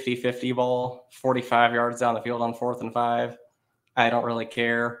a 50-50 ball 45 yards down the field on 4th and 5, I don't really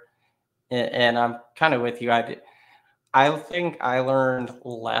care. And I'm kind of with you. I think I learned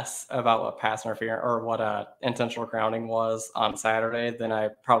less about what pass interference or what intentional grounding was on Saturday than I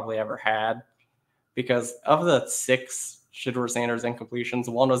probably ever had, because of the 6 Shedeur Sanders incompletions,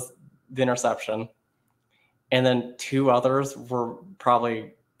 one was the interception, and then 2 others were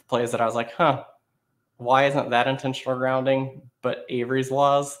probably plays that I was like, why isn't that intentional grounding, but Avery's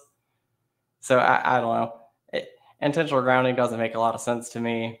was? So I don't know. Intentional grounding doesn't make a lot of sense to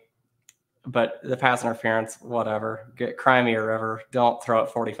me. But the pass interference, whatever. Cry me a river. Don't throw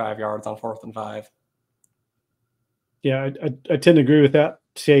it 45 yards on 4th and 5. Yeah, I tend to agree with that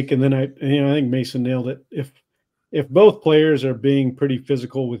take. And then I think Mason nailed it. If both players are being pretty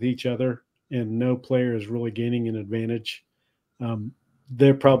physical with each other and no player is really gaining an advantage,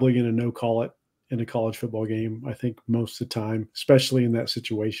 they're probably going to no call it in a college football game, I think, most of the time, especially in that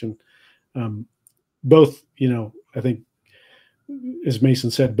situation. Both, I think, as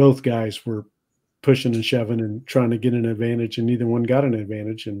Mason said, both guys were pushing and shoving and trying to get an advantage, and neither one got an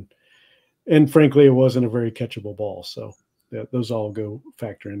advantage. And frankly, it wasn't a very catchable ball. So those all go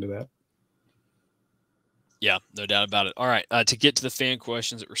factor into that. Yeah, no doubt about it. All right, to get to the fan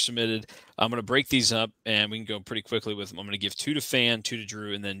questions that were submitted, I'm going to break these up, and we can go pretty quickly with them. I'm going to give 2 to fan, 2 to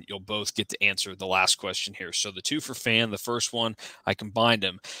Drew, and then you'll both get to answer the last question here. So the 2 for fan, the first one, I combined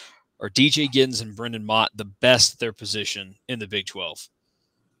them. Are DJ Giddens and Brendan Mott the best at their position in the Big 12?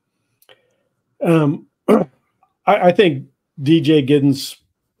 I think DJ Giddens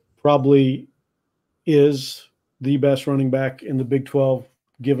probably is the best running back in the Big 12,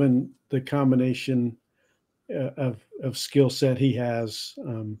 given the combination of skill set he has.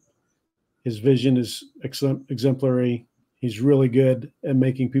 His vision is exemplary. He's really good at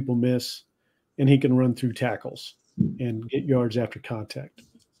making people miss, and he can run through tackles and get yards after contact.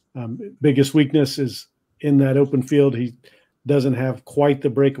 Biggest weakness is in that open field. He doesn't have quite the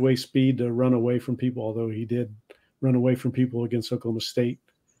breakaway speed to run away from people, although he did run away from people against Oklahoma State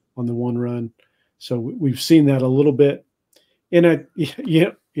on the one run. So we've seen that a little bit. And I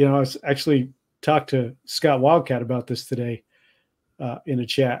was actually talked to Scott Wildcat about this today in a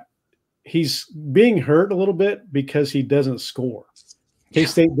chat. He's being hurt a little bit because he doesn't score.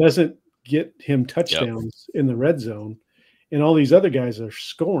 K-State doesn't get him touchdowns in the red zone, and all these other guys are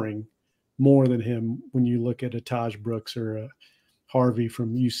scoring more than him when you look at a Taj Brooks or a Harvey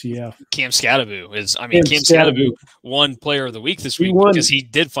from UCF. Cam Scatterbu is, Cam Scatterbu won Player of the Week this week because he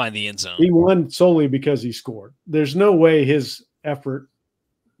did find the end zone. He won solely because he scored. There's no way his effort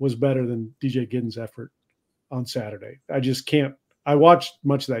was better than DJ Giddens' effort on Saturday. I just can't. I watched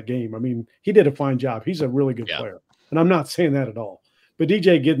much of that game. I mean, he did a fine job. He's a really good player, and I'm not saying that at all. But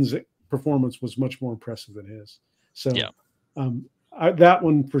DJ Giddens' performance was much more impressive than his. So that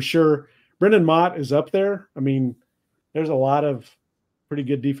one for sure. Brendan Mott is up there. I mean, there's a lot of pretty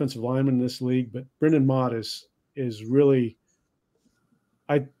good defensive linemen in this league, but Brendan Mott is really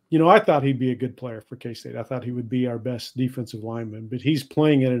I thought he'd be a good player for K-State. I thought he would be our best defensive lineman, but he's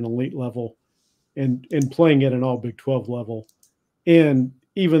playing at an elite level and playing at an all Big 12 level. And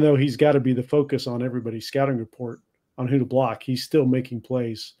even though he's got to be the focus on everybody's scouting report on who to block, he's still making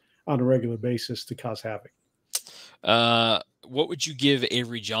plays on a regular basis to cause havoc. What would you give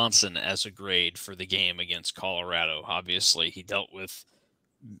Avery Johnson as a grade for the game against Colorado? Obviously, he dealt with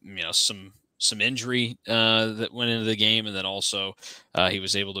some injury that went into the game, and then also he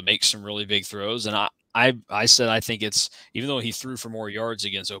was able to make some really big throws. And I said I think it's, even though he threw for more yards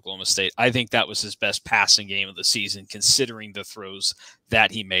against Oklahoma State, I think that was his best passing game of the season, considering the throws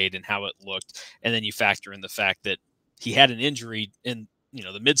that he made and how it looked. And then you factor in the fact that he had an injury in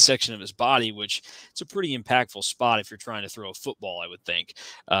the midsection of his body, which it's a pretty impactful spot if you're trying to throw a football, I would think.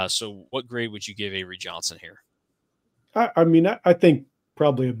 So what grade would you give Avery Johnson here? I think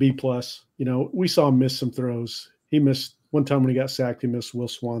probably a B+. We saw him miss some throws. He missed one time when he got sacked. He missed Will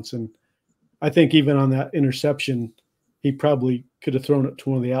Swanson. I think even on that interception, he probably could have thrown it to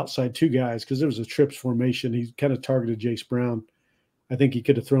one of the outside two guys because there was a trips formation. He kind of targeted Jace Brown. I think he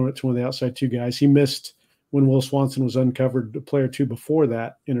could have thrown it to one of the outside two guys. He missed when Will Swanson was uncovered a play or two before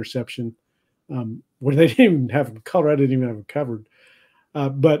that interception, where they didn't even have Colorado didn't even have him covered.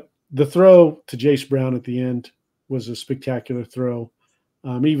 But the throw to Jace Brown at the end was a spectacular throw.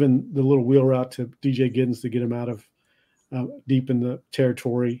 Even the little wheel route to DJ Giddens to get him out of deep in the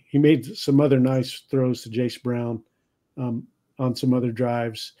territory. He made some other nice throws to Jace Brown on some other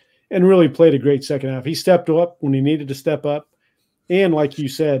drives and really played a great second half. He stepped up when he needed to step up. And like you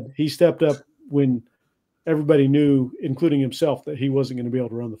said, he stepped up when everybody knew, including himself, that he wasn't going to be able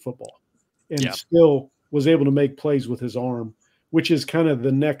to run the football, and still was able to make plays with his arm, which is kind of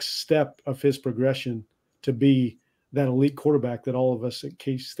the next step of his progression to be that elite quarterback that all of us at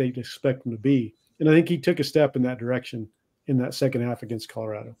K-State expect him to be. And I think he took a step in that direction in that second half against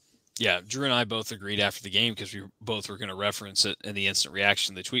Colorado. Yeah, Drew and I both agreed after the game because we both were going to reference it in the instant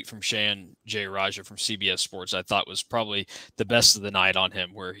reaction. The tweet from Shan J. Raja from CBS Sports I thought was probably the best of the night on him,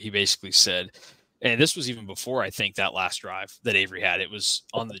 where he basically said, and this was even before I think that last drive that Avery had. It was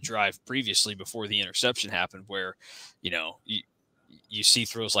on the drive previously before the interception happened, where you see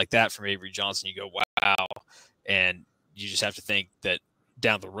throws like that from Avery Johnson, you go, wow. And you just have to think that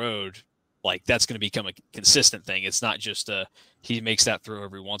down the road, like, that's going to become a consistent thing. It's not just he makes that throw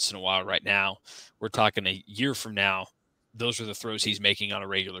every once in a while. Right now, we're talking a year from now, those are the throws he's making on a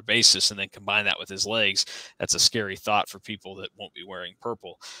regular basis, and then combine that with his legs. That's a scary thought for people that won't be wearing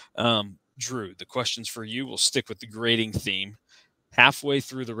purple. Drew, the questions for you will stick with the grading theme. Halfway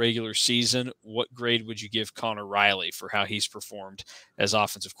through the regular season, what grade would you give Connor Riley for how he's performed as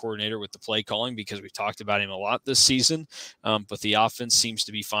offensive coordinator with the play calling? Because we've talked about him a lot this season, but the offense seems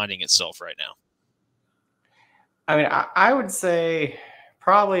to be finding itself right now. I would say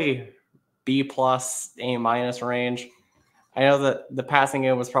probably B+, A- range. I know that the passing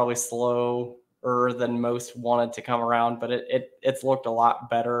game was probably slow than most wanted to come around, but it's looked a lot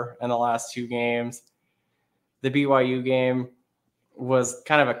better in the last 2 games. The BYU game was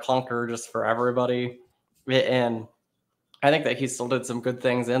kind of a clunker just for everybody. And I think that he still did some good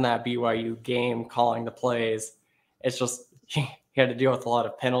things in that BYU game, calling the plays. It's just he had to deal with a lot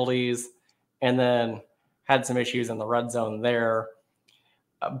of penalties and then had some issues in the red zone there.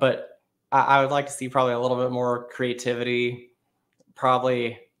 But I would like to see probably a little bit more creativity,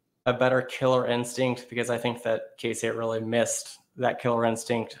 probably a better killer instinct, because I think that K-State really missed that killer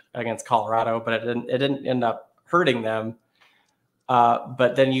instinct against Colorado, but it didn't end up hurting them.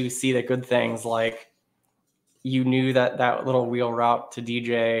 But then you see the good things, like you knew that little wheel route to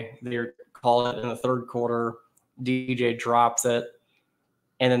DJ, they call it in the 3rd quarter, DJ drops it,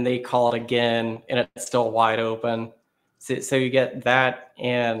 and then they call it again, and it's still wide open. So you get that,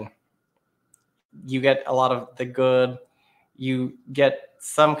 and you get a lot of the good. You get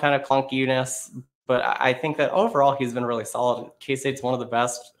some kind of clunkiness, but I think that overall he's been really solid. K-State's one of the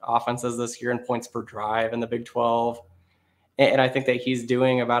best offenses this year in points per drive in the Big 12. And I think that he's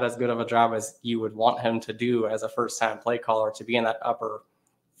doing about as good of a job as you would want him to do as a first-time play caller, to be in that upper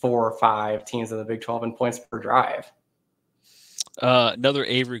 4 or 5 teams in the Big 12 in points per drive. Another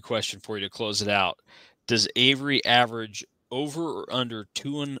Avery question for you to close it out. Does Avery average over or under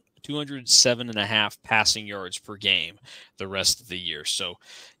 207.5 passing yards per game the rest of the year? So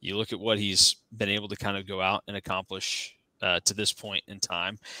you look at what he's been able to kind of go out and accomplish to this point in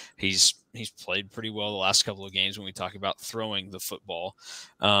time. He's played pretty well the last couple of games when we talk about throwing the football.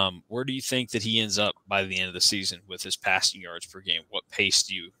 Where do you think that he ends up by the end of the season with his passing yards per game? What pace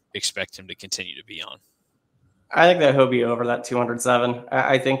do you expect him to continue to be on? I think that he'll be over that 207.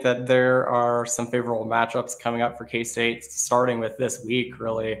 I think that there are some favorable matchups coming up for K-State, starting with this week,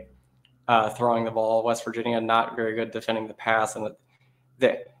 really, throwing the ball. West Virginia, not very good defending the pass. And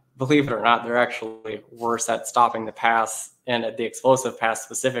believe it or not, they're actually worse at stopping the pass and at the explosive pass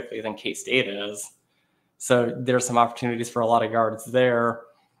specifically than K-State is. So there's some opportunities for a lot of yards there.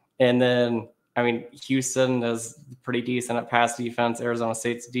 And then, I mean, Houston is pretty decent at pass defense. Arizona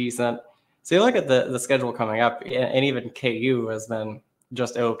State's decent. So you look at the schedule coming up, and even KU has been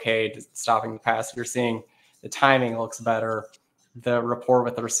just okay to stopping the pass. You're seeing the timing looks better. The rapport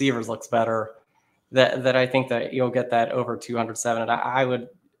with the receivers looks better. That I think that you'll get that over 207. And I would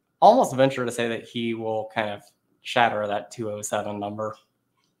almost venture to say that he will kind of shatter that 207 number.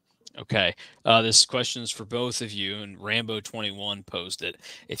 Okay. This question is for both of you, and Rambo21 posed it.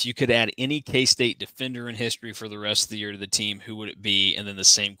 If you could add any K-State defender in history for the rest of the year to the team, who would it be? And then the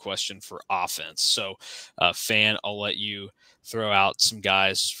same question for offense. So, Fan, I'll let you throw out some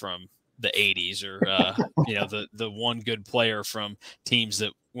guys from the 80s, or the one good player from teams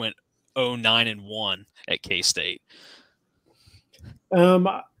that went 0-9-1 at K-State.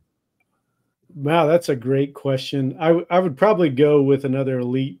 Wow, that's a great question. I would probably go with another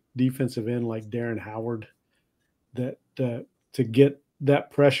elite defensive end like Darren Howard, that to get that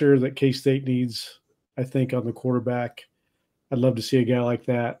pressure that K-State needs, I think, on the quarterback. I'd love to see a guy like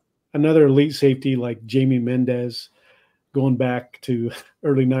that. Another elite safety like Jamie Mendez, going back to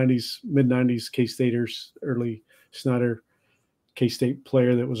early 90s, mid-90s K-Staters, early Snyder K-State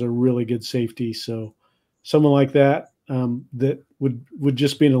player that was a really good safety. So someone like that. That would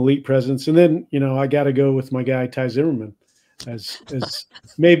just be an elite presence. And then, I got to go with my guy, Ty Zimmerman, as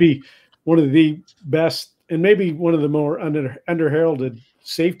maybe one of the best and maybe one of the more under-heralded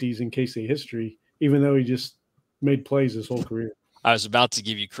safeties in K-State history, even though he just made plays his whole career. I was about to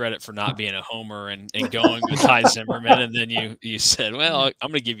give you credit for not being a homer and going with Ty Zimmerman, and then you said, well, I'm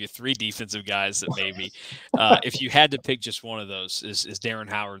going to give you 3 defensive guys that maybe, if you had to pick just one of those, is Darren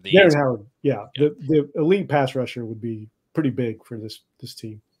Howard the answer? Howard, yeah. The elite pass rusher would be pretty big for this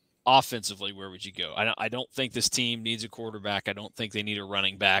team. Offensively, where would you go? I don't think this team needs a quarterback. I don't think they need a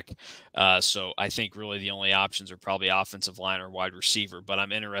running back. So I think really the only options are probably offensive line or wide receiver, but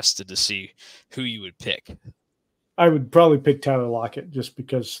I'm interested to see who you would pick. I would probably pick Tyler Lockett just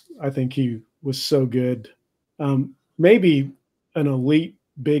because I think he was so good. Maybe an elite,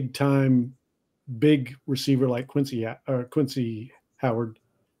 big-time, big receiver like Quincy Howard.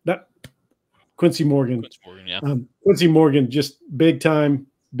 Not Quincy Morgan. Yeah. Quincy Morgan, just big-time,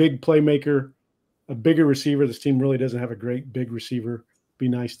 big playmaker, a bigger receiver. This team really doesn't have a great big receiver. Be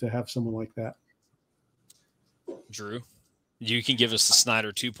nice to have someone like that. Drew, you can give us the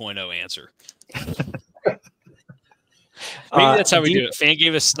Snyder 2.0 answer. Maybe that's how we do it. Fan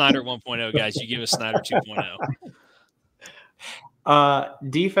gave us Snyder 1.0, guys. You give us Snyder 2.0.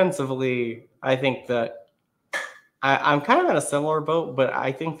 Defensively, I think that I'm kind of in a similar boat, but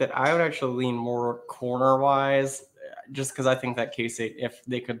I think that I would actually lean more corner-wise. just because I think that K-State, if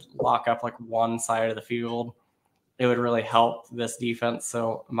they could lock up like one side of the field, it would really help this defense.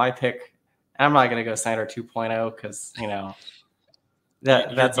 So my pick, I'm not going to go Snyder 2.0 because, you know,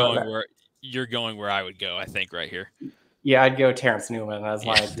 that's you're going where I would go, I think, right here. Yeah, I'd go Terrence Newman as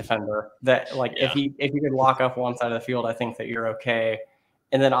my defender. That like Yeah. if you could lock up one side of the field, I think that you're okay.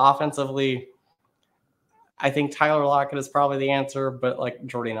 And then offensively, I think Tyler Lockett is probably the answer, but like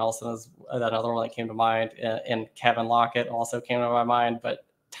Jordy Nelson is another one that came to mind, and Kevin Lockett also came to my mind. But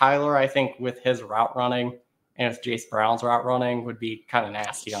Tyler, I think with his route running and if Jace Brown's route running would be kind of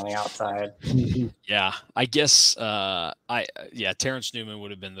nasty on the outside. Yeah, I guess Terrence Newman would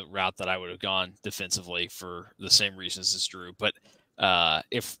have been the route that I would have gone defensively for the same reasons as Drew. But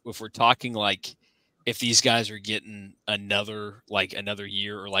if we're talking like if these guys are getting another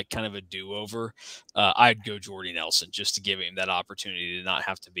year or like kind of a do-over, I'd go Jordy Nelson just to give him that opportunity to not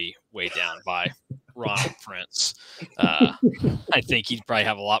have to be weighed down by Ronald Prince. I think he'd probably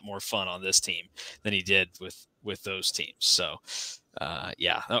have a lot more fun on this team than he did with those teams. So,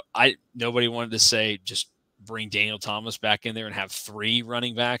 nobody wanted to say just bring Daniel Thomas back in there and have 3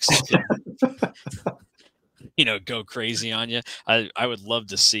 running backs. Go crazy on you. I would love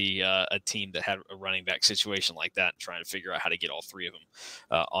to see a team that had a running back situation like that, trying to figure out how to get all 3 of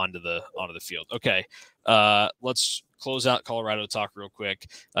them onto the field. Okay, let's close out Colorado talk real quick.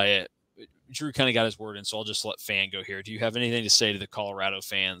 Drew kind of got his word in, so I'll just let Fan go here. Do you have anything to say to the Colorado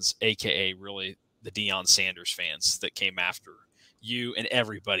fans, aka really the Deion Sanders fans that came after you and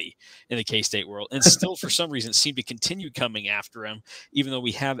everybody in the K-State world, and still for some reason seem to continue coming after him, even though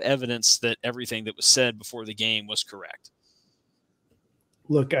we have evidence that everything that was said before the game was correct?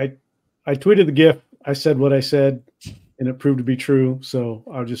 Look, I tweeted the GIF. I said what I said, and it proved to be true. So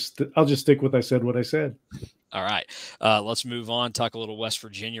I'll just stick with what I said. All right. Let's move on. Talk a little West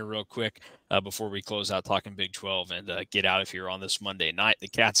Virginia real quick before we close out talking Big 12 and get out of here on this Monday night. The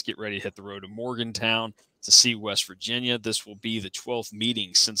Cats get ready to hit the road to Morgantown to see West Virginia. This will be the 12th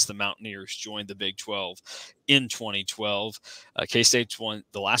meeting since the Mountaineers joined the Big 12 in 2012. K-State's won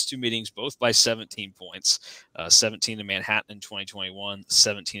the last 2 meetings, both by 17 points, 17 in Manhattan in 2021,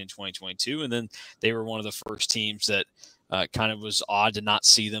 17 in 2022. And then they were one of the first teams that kind of was odd to not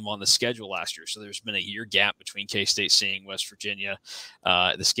see them on the schedule last year. So there's been a year gap between K-State seeing West Virginia.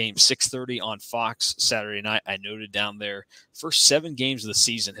 This game, 6:30 on Fox Saturday night. I noted down there, first 7 games of the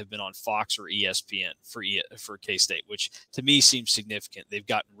season have been on Fox or ESPN for K-State, which to me seems significant. They've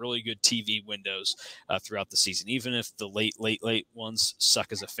gotten really good TV windows throughout the season. Even if the late ones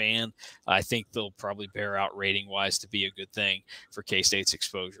suck as a fan, I think they'll probably bear out rating-wise to be a good thing for K-State's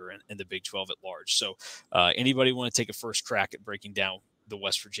exposure and the Big 12 at large. So anybody want to take a first crack at breaking down the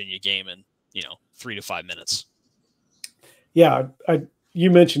West Virginia game in 3 to 5 minutes? Yeah, you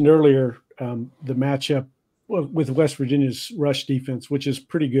mentioned earlier the matchup with West Virginia's rush defense, which is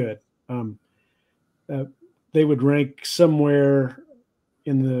pretty good. They would rank somewhere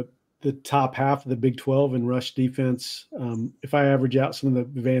in the top half of the Big 12 in rush defense. If I average out some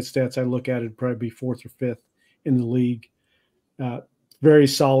of the advanced stats I look at, it'd probably be 4th or 5th in the league. Very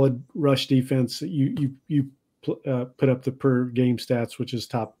solid rush defense. You put up the per game stats, which is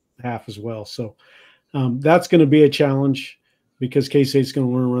top half as well. So that's going to be a challenge because K-State's going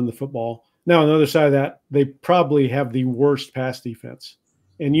to want to run the football. Now, on the other side of that, they probably have the worst pass defense.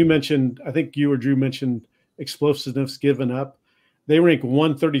 And you mentioned, I think you or Drew mentioned explosiveness given up. They rank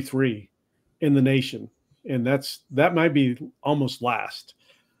 133 in the nation, and that might be almost last.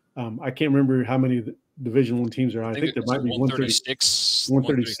 I can't remember how many Division I teams are on. I think there might be 136,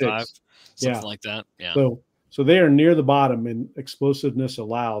 135, something like that. Yeah. So they are near the bottom in explosiveness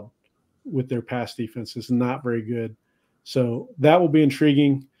allowed with their pass defense. It's not very good. So that will be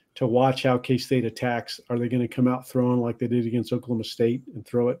intriguing to watch how K-State attacks. Are they going to come out throwing like they did against Oklahoma State and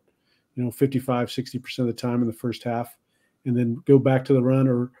throw it, 55, 60% of the time in the first half and then go back to the run?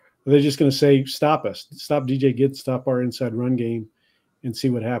 Or are they just going to say, stop us, stop DJ Gibbs, stop our inside run game and see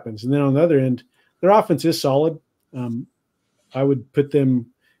what happens? And then on the other end, their offense is solid. I would put them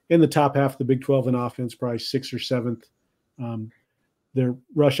in the top half of the Big 12 in offense, probably 6th or 7th. Their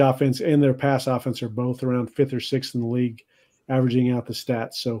rush offense and their pass offense are both around 5th or 6th in the league, averaging out the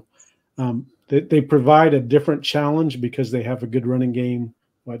stats. So they provide a different challenge because they have a good running game.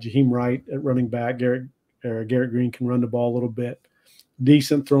 Jaheim Wright at running back, Garrett Green can run the ball a little bit,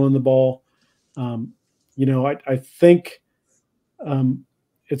 decent throwing the ball. I think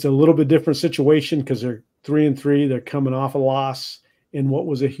it's a little bit different situation because they're 3-3. They're coming off a loss in what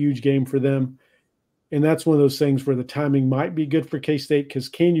was a huge game for them. And that's one of those things where the timing might be good for K-State because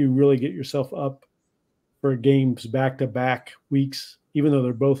can you really get yourself up for games back-to-back weeks, even though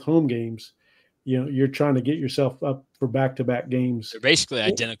they're both home games, you're trying to get yourself up for back-to-back games. They're basically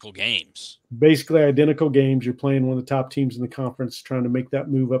identical games. Basically identical games. You're playing one of the top teams in the conference, trying to make that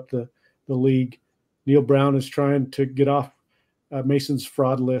move up the league. Neil Brown is trying to get off Mason's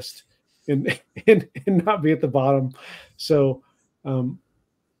fraud list and not be at the bottom. So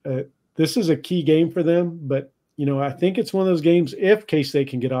this is a key game for them. But, I think it's one of those games, if K-State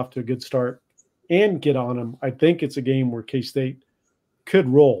can get off to a good start and get on them, I think it's a game where K-State could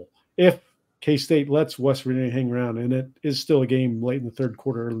roll. If K-State lets West Virginia hang around, and it is still a game late in the third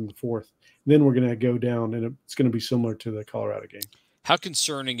quarter, early in the fourth, then we're going to go down, and it's going to be similar to the Colorado game. How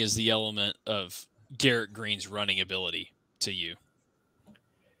concerning is the element of Garrett Green's running ability to you?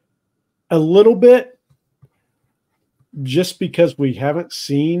 A little bit, just because we haven't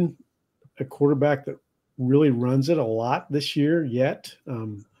seen a quarterback that really runs it a lot this year yet.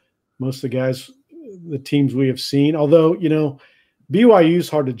 Most of the guys, the teams we have seen, although, BYU is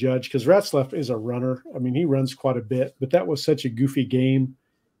hard to judge because Ratzlaff is a runner. I mean, he runs quite a bit, but that was such a goofy game.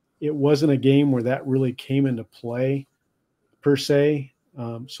 It wasn't a game where that really came into play per se.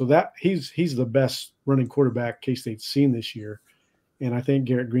 So that he's the best running quarterback K-State's seen this year. And I think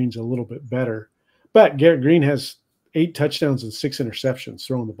Garrett Green's a little bit better. But Garrett Green has 8 touchdowns and 6 interceptions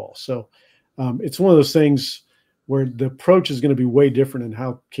throwing the ball. So it's one of those things where the approach is going to be way different in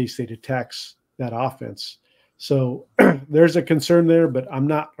how K-State attacks that offense. So there's a concern there, but I'm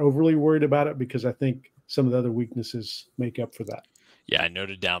not overly worried about it because I think some of the other weaknesses make up for that. Yeah, I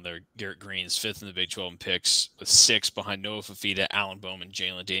noted down there Garrett Green's 5th in the Big 12 in picks with 6 behind Noah Fafita, Alan Bowman,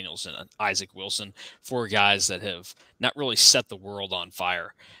 Jalen Daniels, and Isaac Wilson. 4 guys that have not really set the world on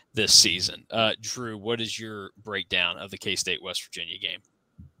fire this season. Drew, what is your breakdown of the K-State West Virginia game?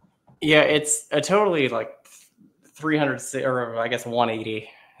 Yeah, it's a totally 300 or I guess 180.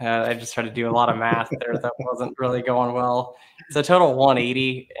 I just tried to do a lot of math there that wasn't really going well. It's a total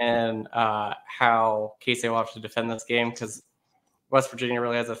 180 in how K-State will have to defend this game because West Virginia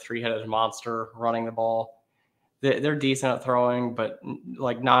really has a 3-headed monster running the ball. They're decent at throwing, but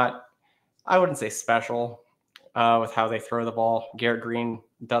not, I wouldn't say special with how they throw the ball. Garrett Green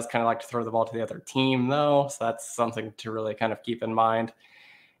does kind of like to throw the ball to the other team, though, so that's something to really kind of keep in mind.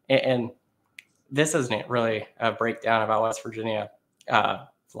 And this isn't really a breakdown about West Virginia,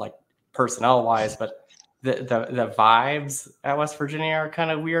 personnel-wise, but the vibes at West Virginia are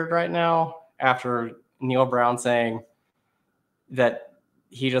kind of weird right now after Neil Brown saying that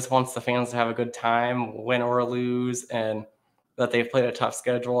he just wants the fans to have a good time, win or lose, and that they've played a tough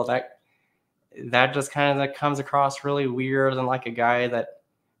schedule. That just kind of comes across really weird and like a guy that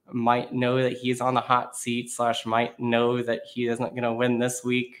might know that he's on the hot seat / might know that he isn't going to win this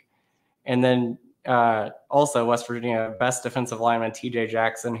week. And then also West Virginia best defensive lineman TJ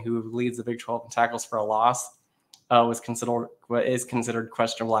Jackson, who leads the Big 12 in tackles for a loss, is considered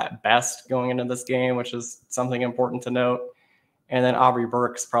questionable at best going into this game, which is something important to note. And then Aubrey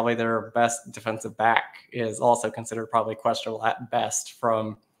Burks, probably their best defensive back, is also considered probably questionable at best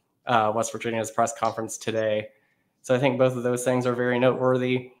from West Virginia's press conference today. So I think both of those things are very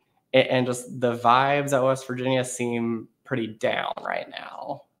noteworthy. And just the vibes at West Virginia seem pretty down right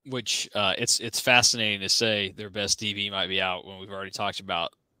now. Which it's fascinating to say their best DB might be out when we've already talked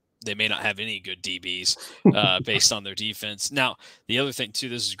about they may not have any good DBs based on their defense. Now, the other thing, too,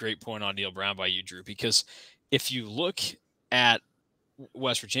 this is a great point on Neil Brown by you, Drew, because if you look at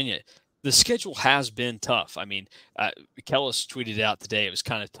West Virginia, the schedule has been tough. I mean, Kellis tweeted out today, it was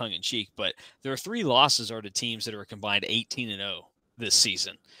kind of tongue-in-cheek, but their 3 losses are to teams that are combined 18-0 this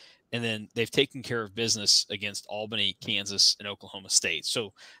season. And then they've taken care of business against Albany, Kansas, and Oklahoma State.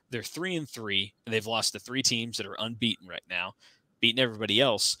 So they're 3-3, and they've lost to 3 teams that are unbeaten right now, beating everybody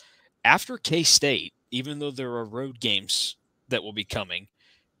else. After K-State, even though there are road games that will be coming,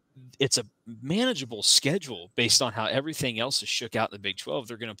 it's a manageable schedule based on how everything else is shook out in the Big 12.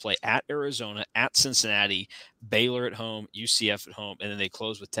 They're going to play at Arizona, at Cincinnati, Baylor at home, UCF at home, and then they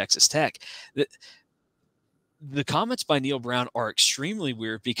close with Texas Tech. The comments by Neil Brown are extremely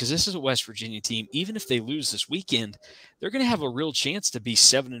weird because this is a West Virginia team. Even if they lose this weekend, they're going to have a real chance to be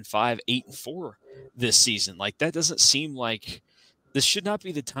 7-5, 8-4 this season. Like, that doesn't seem like this should not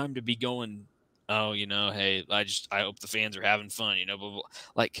be the time to be going, oh, hey, I hope the fans are having fun, blah, blah, blah.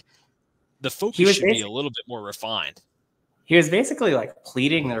 Like, the focus should be a little bit more refined. He was basically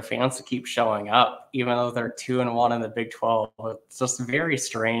pleading their fans to keep showing up, even though they're 2-1 in the Big 12. It's just very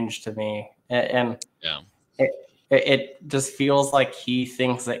strange to me. And yeah. It just feels like he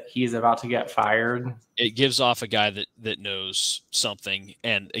thinks that he's about to get fired. It gives off a guy that knows something.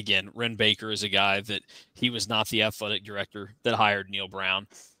 And again, Ren Baker is a guy that he was not the athletic director that hired Neil Brown.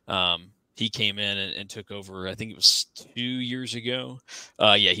 He came in and took over, I think it was 2 years ago.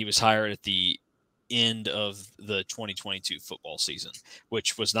 He was hired at the end of the 2022 football season,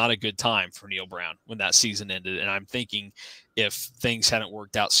 which was not a good time for Neil Brown when that season ended. And I'm thinking if things hadn't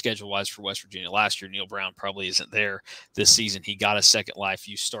worked out schedule-wise for West Virginia last year, Neil Brown probably isn't there this season. He got a second life.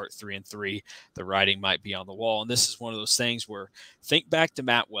 You start 3-3, the writing might be on the wall. And this is one of those things where think back to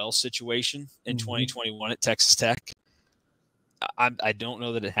Matt Wells' situation in 2021 at Texas Tech. I don't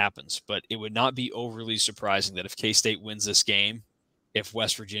know that it happens, but it would not be overly surprising that if K-State wins this game, if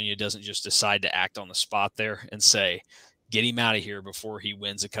West Virginia doesn't just decide to act on the spot there and say, get him out of here before he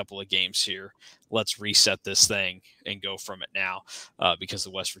wins a couple of games here. Let's reset this thing and go from it now because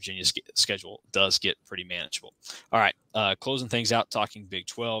the West Virginia schedule does get pretty manageable. All right, closing things out, talking Big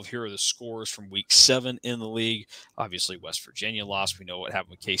 12. Here are the scores from Week 7 in the league. Obviously, West Virginia lost. We know what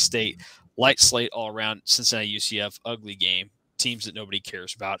happened with K-State. Light slate all around. Cincinnati, UCF, ugly game. Teams that nobody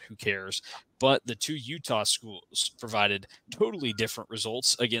cares about. Who cares? But the two Utah schools provided totally different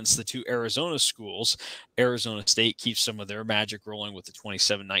results against the two Arizona schools. Arizona State keeps some of their magic rolling with the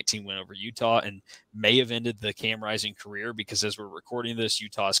 27-19 win over Utah and may have ended the Cam Rising career because as we're recording this,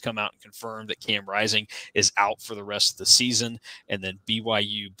 Utah has come out and confirmed that Cam Rising is out for the rest of the season. And then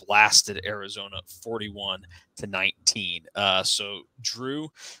BYU blasted Arizona 41-19. So, Drew,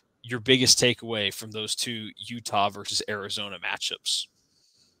 your biggest takeaway from those two Utah versus Arizona matchups?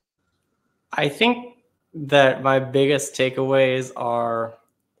 I think that my biggest takeaways are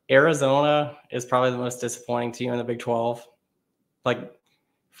Arizona is probably the most disappointing team in the Big 12.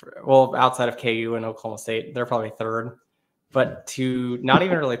 Outside of KU and Oklahoma State, they're probably third. But to not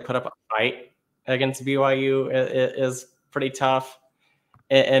even really put up a fight against BYU is pretty tough.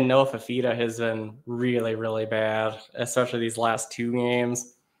 And Noah Fafita has been really, really bad, especially these last two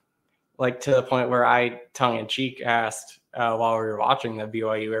games. To the point where I tongue-in-cheek asked while we were watching the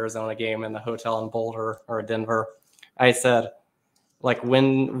BYU-Arizona game in the hotel in Boulder or Denver, I said,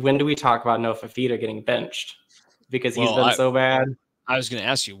 when do we talk about Noah Fafita getting benched? Because he's been so bad. I was going to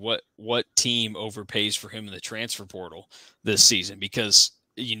ask you, what team overpays for him in the transfer portal this season? Because,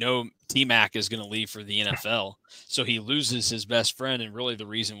 T-Mac is going to leave for the NFL, so he loses his best friend and really the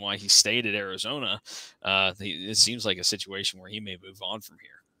reason why he stayed at Arizona. It seems like a situation where he may move on from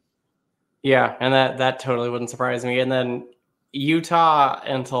here. Yeah, and that totally wouldn't surprise me. And then Utah,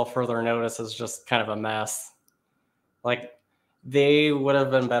 until further notice, is just kind of a mess. They would have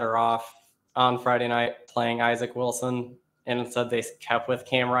been better off on Friday night playing Isaac Wilson, and instead they kept with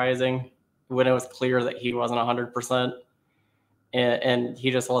Cam Rising when it was clear that he wasn't 100%, and he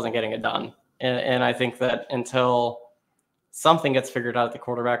just wasn't getting it done. And I think that until something gets figured out at the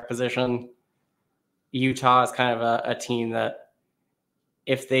quarterback position, Utah is kind of a team that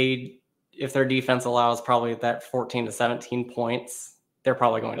if their defense allows probably that 14 to 17 points, they're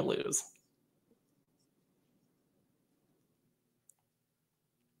probably going to lose.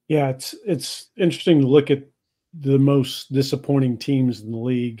 Yeah, it's interesting to look at the most disappointing teams in the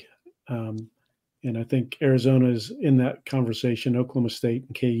league. And I think Arizona is in that conversation, Oklahoma State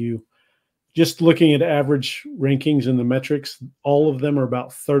and KU. Just looking at average rankings and the metrics, all of them are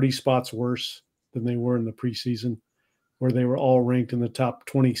about 30 spots worse than they were in the preseason, where they were all ranked in the top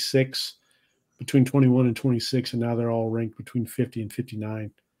 26, between 21 and 26, and now they're all ranked between 50 and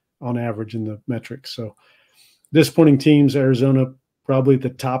 59 on average in the metrics. So disappointing teams, Arizona probably at the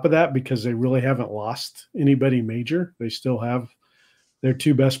top of that because they really haven't lost anybody major. They still have their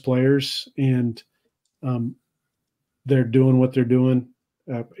two best players, and they're doing what they're doing.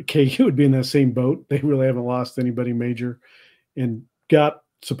 KU would be in that same boat. They really haven't lost anybody major and got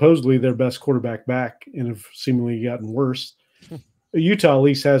supposedly their best quarterback back and have seemingly gotten worse. Utah at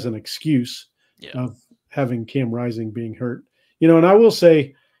least has an excuse of having Cam Rising being hurt. And I will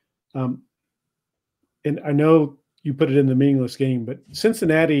say, and I know you put it in the meaningless game, but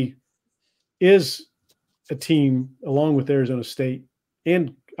Cincinnati is a team along with Arizona State,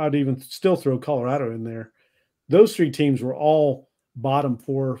 and I'd even still throw Colorado in there. Those three teams were all bottom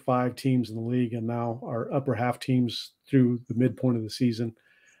 4 or 5 teams in the league and now are upper half teams through the midpoint of the season.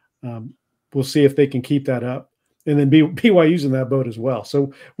 We'll see if they can keep that up. And then BYU's in that boat as well.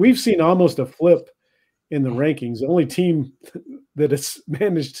 So we've seen almost a flip in the rankings. The only team that has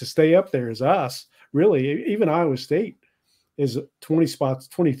managed to stay up there is us, really. Even Iowa State is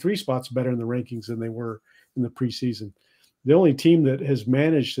 23 spots better in the rankings than they were in the preseason. The only team that has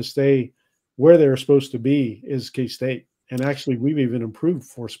managed to stay where they're supposed to be is K-State. And actually, we've even improved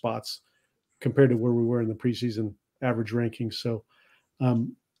 4 spots compared to where we were in the preseason average rankings. So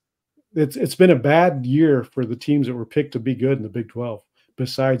it's been a bad year for the teams that were picked to be good in the Big 12,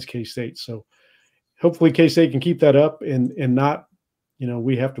 besides K-State. So hopefully K-State can keep that up and not,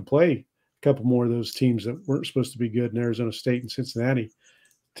 we have to play a couple more of those teams that weren't supposed to be good in Arizona State and Cincinnati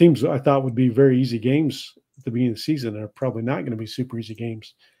teams I thought would be very easy games at the beginning of the season are probably not going to be super easy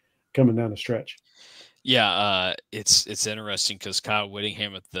games coming down the stretch. Yeah, it's interesting because Kyle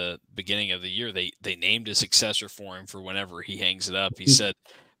Whittingham at the beginning of the year, they named a successor for him for whenever he hangs it up. He said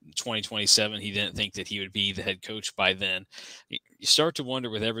 2027, he didn't think that he would be the head coach by then. You start to wonder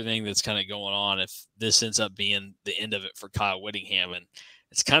with everything that's kind of going on if this ends up being the end of it for Kyle Whittingham, and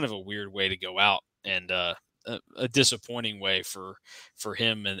it's kind of a weird way to go out, and a disappointing way for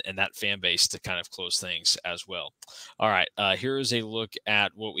him and that fan base to kind of close things as well. All right, here is a look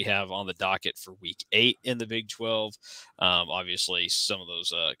at what we have on the docket for Week 8 in the Big 12. Obviously, some of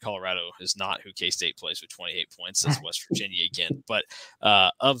those Colorado is not who K-State plays with 28 points. That's West Virginia again. But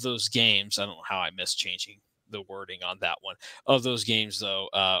of those games, I don't know how I missed changing the wording on that one. Of those games, though,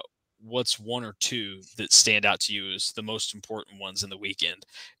 what's one or two that stand out to you as the most important ones in the weekend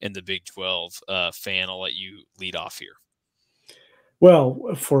in the Big 12? Fan, I'll let you lead off here.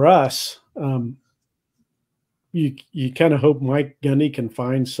 Well, for us, you kind of hope Mike Gundy can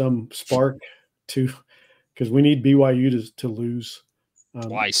find some spark because we need BYU to lose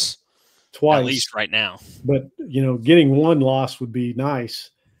twice, at least right now. But getting one loss would be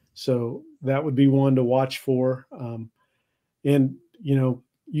nice, so that would be one to watch for. And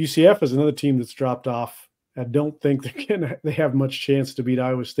UCF is another team that's dropped off. I don't think they have much chance to beat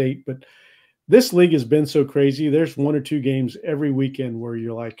Iowa State, but this league has been so crazy. There's one or two games every weekend where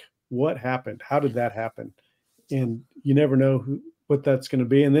you're like, what happened? How did that happen? And you never know what that's going to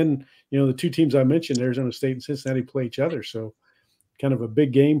be. And then, the two teams I mentioned, Arizona State and Cincinnati, play each other. So kind of a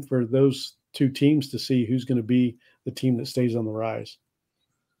big game for those two teams to see who's going to be the team that stays on the rise.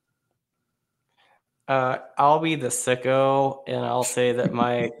 I'll be the sicko, and I'll say that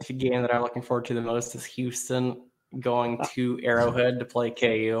my game that I'm looking forward to the most is Houston going to Arrowhead to play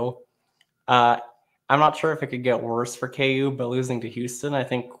KU. I'm not sure if it could get worse for KU, but losing to Houston, I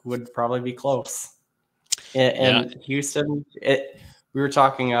think, would probably be close. And Houston, we were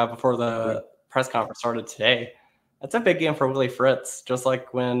talking before the press conference started today. That's a big game for Willie Fritz. Just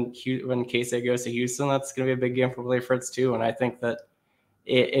like when K-State goes to Houston, that's going to be a big game for Willie Fritz too. And I think that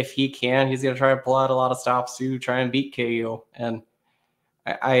if he can, he's going to try to pull out a lot of stops to try and beat KU. And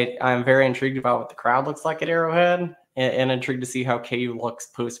I'm very intrigued about what the crowd looks like at Arrowhead, and intrigued to see how KU looks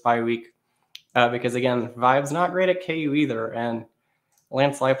post-bye week. Because, again, vibe's not great at KU either. And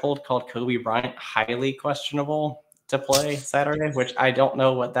Lance Leipold called Kobe Bryant highly questionable to play Saturday, which I don't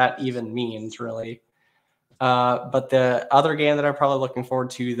know what that even means, really. But the other game that I'm probably looking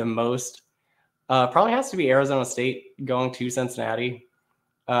forward to the most probably has to be Arizona State going to Cincinnati.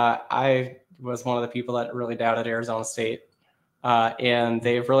 I was one of the people that really doubted Arizona State, and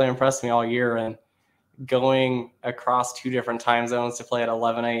they've really impressed me all year. And going across two different time zones to play at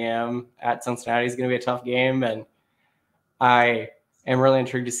 11 a.m. at Cincinnati is going to be a tough game, and I am really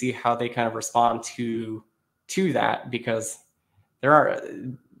intrigued to see how they kind of respond to that, because there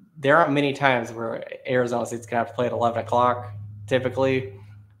aren't many times where Arizona State's going to have to play at 11 o'clock typically,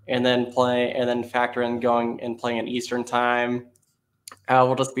 and then factor in going and playing in Eastern time.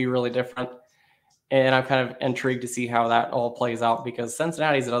 Will just be really different. And I'm kind of intrigued to see how that all plays out, because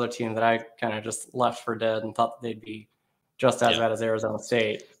Cincinnati's another team that I kind of just left for dead and thought that they'd be just as bad as Arizona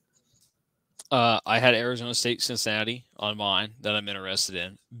State. I had Arizona State, Cincinnati on mine that I'm interested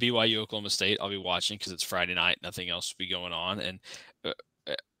in. BYU, Oklahoma State, I'll be watching because it's Friday night. Nothing else will be going on. And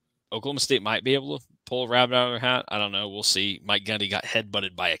Oklahoma State might be able to pull a rabbit out of their hat. I don't know. We'll see. Mike Gundy got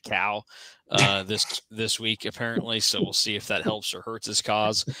headbutted by a cow this week, apparently. So we'll see if that helps or hurts his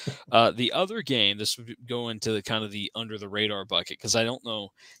cause. The other game, this would go into the kind of the under the radar bucket, because I don't know.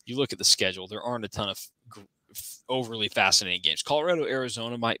 You look at the schedule, there aren't a ton of overly fascinating games. Colorado,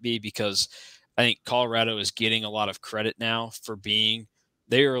 Arizona might be, because I think Colorado is getting a lot of credit now for being,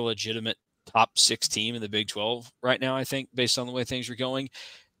 they are a legitimate top 6 team in the Big 12 right now, I think, based on the way things are going.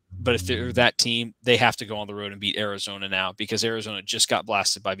 But if they're that team, they have to go on the road and beat Arizona now, because Arizona just got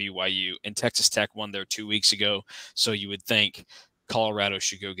blasted by BYU, and Texas Tech won there 2 weeks ago. So you would think Colorado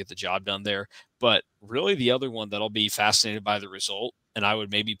should go get the job done there. But really the other one that I'll be fascinated by the result, and I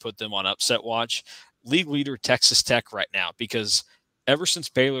would maybe put them on upset watch, league leader Texas Tech right now, because ever since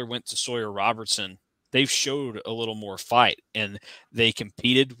Baylor went to Sawyer Robertson, they've showed a little more fight, and they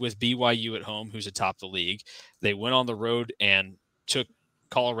competed with BYU at home, who's atop the league. They went on the road and took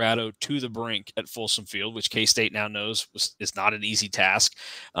Colorado to the brink at Folsom Field, which K-State now knows is not an easy task.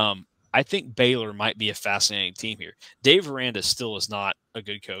 I think Baylor might be a fascinating team here. Dave Aranda still is not a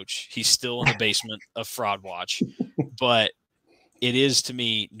good coach. He's still in the basement of Fraud Watch, but it is, to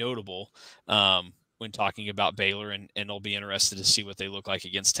me, notable when talking about Baylor, and I'll be interested to see what they look like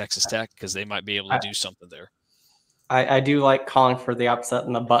against Texas Tech, because they might be able to do something there. I do like calling for the upset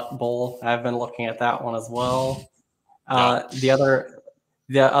in the Butt Bowl. I've been looking at that one as well. The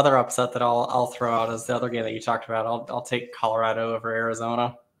other upset that I'll throw out is the other game that you talked about. I'll take Colorado over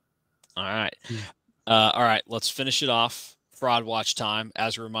Arizona. All right. All right, let's finish it off. Fraud Watch time.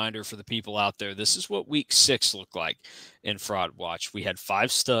 As a reminder for the people out there, this is what week 6 looked like in Fraud Watch. We had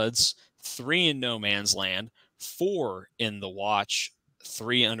 5 studs, 3 in no man's land, 4 in the watch,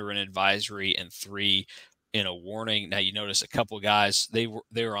 3 under an advisory, and 3 in a warning. Now you notice a couple of guys, they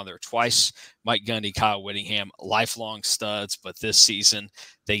were on there twice. Mike Gundy, Kyle Whittingham, lifelong studs, but this season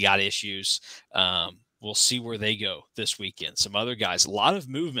they got issues. We'll see where they go this weekend. Some other guys, a lot of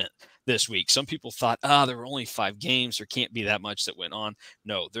movement this week. Some people thought, there were only 5 games. There can't be that much that went on.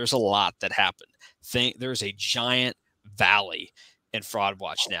 No, there's a lot that happened. There's a giant valley in Fraud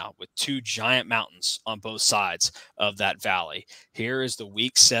Watch now with 2 giant mountains on both sides of that valley. Here is the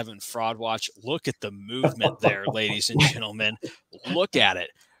week 7 Fraud Watch. Look at the movement there, ladies and gentlemen. Look at it.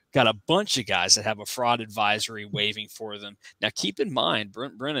 Got a bunch of guys that have a fraud advisory waving for them. Now, keep in mind,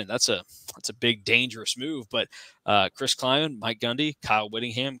 Brent Brennan, that's a big, dangerous move. But Chris Kleiman, Mike Gundy, Kyle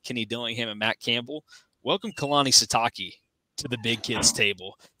Whittingham, Kenny Dillingham, and Matt Campbell, welcome Kalani Sitake to the big kids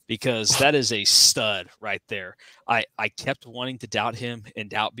table, because that is a stud right there. I kept wanting to doubt him and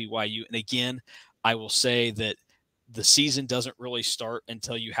doubt BYU. And again, I will say that the season doesn't really start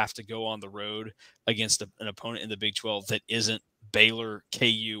until you have to go on the road against an opponent in the Big 12 that isn't Baylor,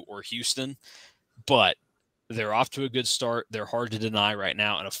 KU, or Houston. But they're off to a good start. They're hard to deny right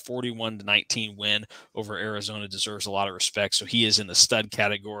now, and a 41-19 win over Arizona deserves a lot of respect. So he is in the stud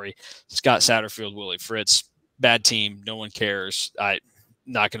category. Scott Satterfield, Willie Fritz, bad team. No one cares. I'm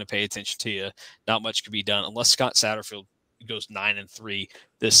not going to pay attention to you. Not much could be done unless Scott Satterfield goes 9-3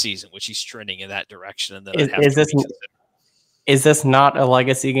 this season, which he's trending in that direction. And then is this not a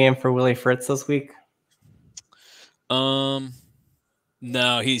legacy game for Willie Fritz this week?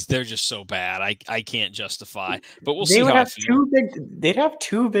 No, they're just so bad. I can't justify, but we'll see how I feel. They'd have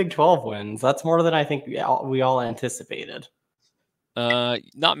 2 Big 12 wins. That's more than I think we all anticipated.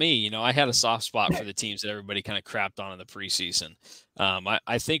 Not me. I had a soft spot for the teams that everybody kind of crapped on in the preseason.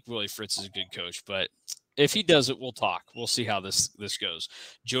 I think Willie Fritz is a good coach, but if he does it, we'll talk. We'll see how this goes.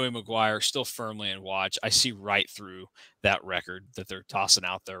 Joey McGuire still firmly in watch. I see right through that record that they're tossing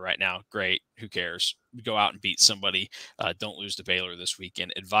out there right now. Great. Who cares? Go out and beat somebody. Don't lose to Baylor this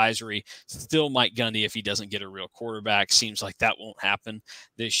weekend. Advisory, still Mike Gundy if he doesn't get a real quarterback. Seems like that won't happen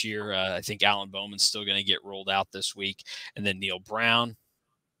this year. I think Alan Bowman's still going to get rolled out this week. And then Neil Brown,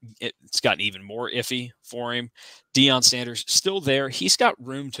 it's gotten even more iffy for him. Deion Sanders still there. He's got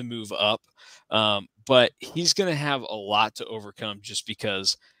room to move up, but he's going to have a lot to overcome just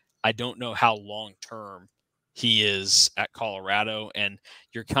because I don't know how long-term he is at Colorado, and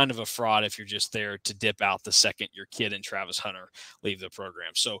you're kind of a fraud if you're just there to dip out the second your kid and Travis Hunter leave the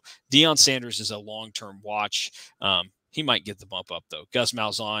program. So Deion Sanders is a long-term watch. He might get the bump up, though. Gus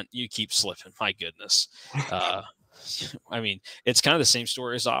Malzahn, you keep slipping. My goodness. I mean, it's kind of the same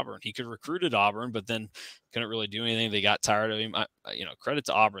story as Auburn. He could recruit at Auburn, but then couldn't really do anything. They got tired of him. Credit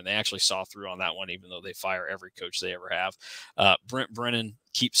to Auburn. They actually saw through on that one, even though they fire every coach they ever have. Brent Brennan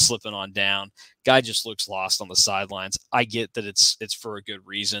keeps slipping on down. Guy just looks lost on the sidelines. I get that it's for a good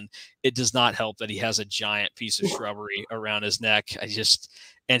reason. It does not help that he has a giant piece of shrubbery around his neck.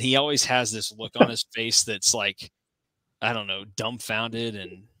 And he always has this look on his face that's like, I don't know, dumbfounded,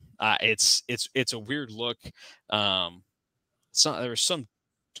 and it's a weird look. There was some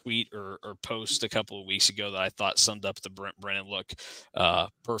tweet or post a couple of weeks ago that I thought summed up the Brent Brennan look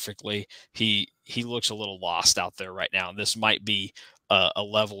perfectly. He looks a little lost out there right now, and this might be a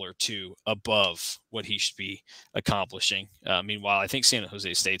level or two above what he should be accomplishing. Meanwhile, I think San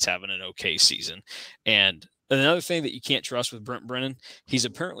Jose State's having an okay season. And another thing that you can't trust with Brent Brennan, he's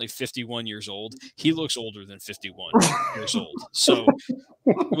apparently 51 years old. He looks older than 51 years old. So,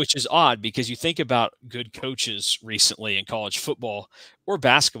 which is odd because you think about good coaches recently in college football or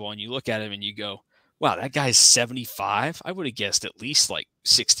basketball, and you look at him and you go, wow, that guy's 75. I would have guessed at least like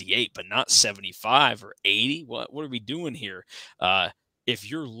 68, but not 75 or 80. What are we doing here? If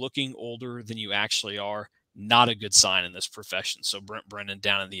you're looking older than you actually are, not a good sign in this profession. So Brent Brennan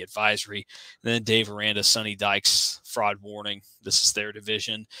down in the advisory. And then Dave Aranda, Sonny Dykes, fraud warning. This is their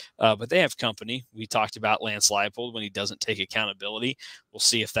division. But they have company. We talked about Lance Leipold when he doesn't take accountability. We'll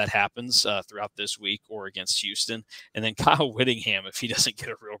see if that happens throughout this week or against Houston. And then Kyle Whittingham if he doesn't get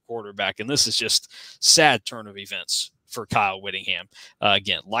a real quarterback. And this is just sad turn of events for Kyle Whittingham.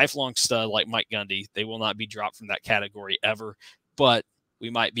 Again, lifelong stud like Mike Gundy. They will not be dropped from that category ever. But we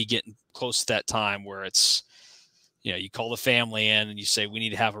might be getting close to that time where it's, you call the family in and you say, we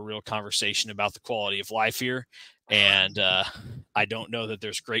need to have a real conversation about the quality of life here. And I don't know that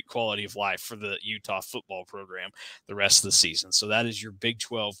there's great quality of life for the Utah football program the rest of the season. So that is your Big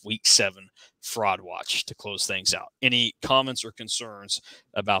 12 Week 7 fraud watch to close things out. Any comments or concerns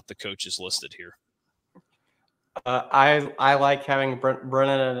about the coaches listed here? I like having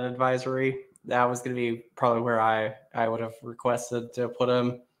Brennan an advisory. That was going to be probably where I would have requested to put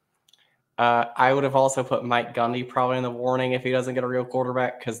him. I would have also put Mike Gundy probably in the warning if he doesn't get a real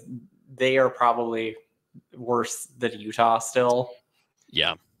quarterback, because they are probably worse than Utah still.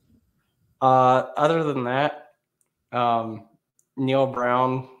 Yeah. Other than that, Neil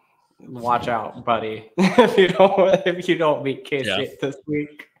Brown, watch out, buddy. if you don't beat K-State this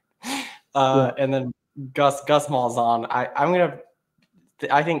week. And then Gus Malzahn.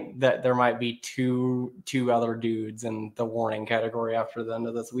 I think that there might be two other dudes in the warning category after the end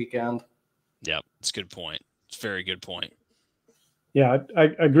of this weekend. Yeah, it's a good point. It's a very good point. Yeah, I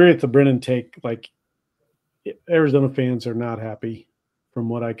agree with the Brennan take. Like, Arizona fans are not happy from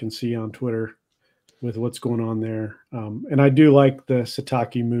what I can see on Twitter with what's going on there. And I do like the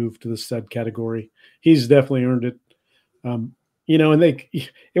Satake move to the stud category. He's definitely earned it. And it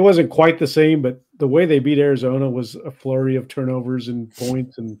wasn't quite the same, but the way they beat Arizona was a flurry of turnovers and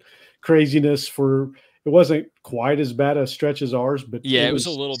points and craziness. It wasn't quite as bad a stretch as ours, but yeah, it was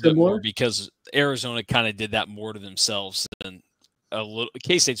a little bit more because Arizona kind of did that more to themselves than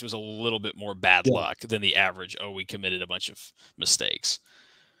K-State's was a little bit more bad luck than the average. Oh, we committed a bunch of mistakes.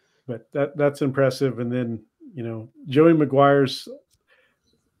 But that's impressive. And then, Joey McGuire's,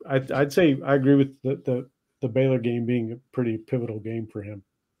 I'd say I agree with the Baylor game being a pretty pivotal game for him.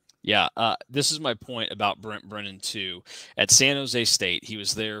 Yeah, this is my point about Brent Brennan too. At San Jose State, he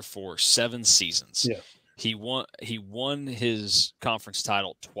was there for 7 seasons. Yeah. He won his conference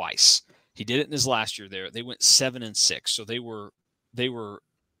title twice. He did it in his last year there. They went 7-6, so they were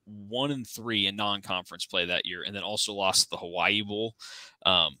 1-3 in non-conference play that year, and then also lost the Hawaii Bowl.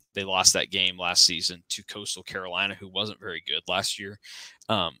 They lost that game last season to Coastal Carolina, who wasn't very good last year.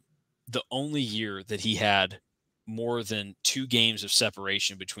 The only year that he had more than 2 games of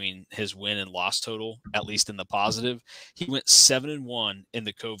separation between his win and loss total, at least in the positive, he went 7-1 in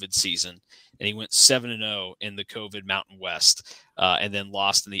the COVID season, and he went 7-0 in the COVID Mountain West, and then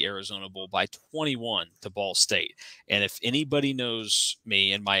lost in the Arizona Bowl by 21 to Ball State. And if anybody knows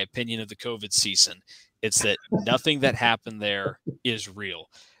me and my opinion of the COVID season, it's that nothing that happened there is real.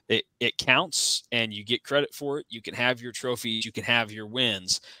 It counts, and you get credit for it. You can have your trophies, you can have your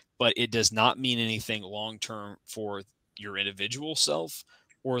wins, but it does not mean anything long-term for your individual self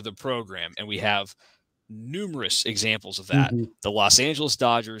or the program. And we have numerous examples of that. Mm-hmm. The Los Angeles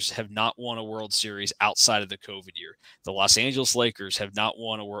Dodgers have not won a World Series outside of the COVID year. The Los Angeles Lakers have not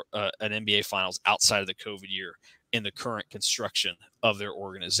won an NBA Finals outside of the COVID year in the current construction of their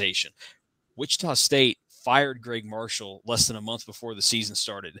organization. Wichita State fired Greg Marshall less than a month before the season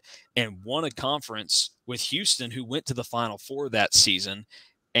started and won a conference with Houston, who went to the Final Four that season.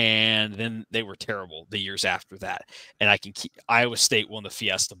 And then they were terrible the years after that. And Iowa State won the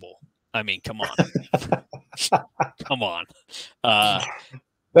Fiesta Bowl. I mean, come on. Come on.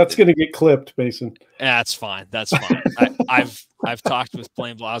 That's going to get clipped, Mason. That's fine. That's fine. I've talked with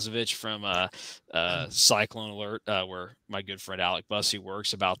Blaine Blazovic from Cyclone Alert, where my good friend Alec Bussey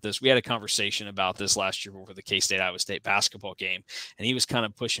works, about this. We had a conversation about this last year before the K-State Iowa State basketball game, and he was kind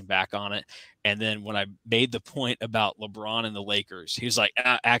of pushing back on it. And then when I made the point about LeBron and the Lakers, he was like,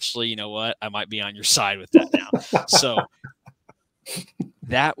 actually, you know what? I might be on your side with that now. So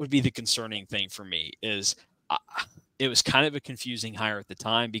that would be the concerning thing for me is it was kind of a confusing hire at the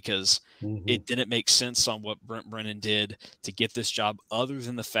time because it didn't make sense on what Brent Brennan did to get this job, other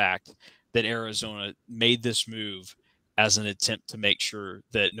than the fact that Arizona made this move as an attempt to make sure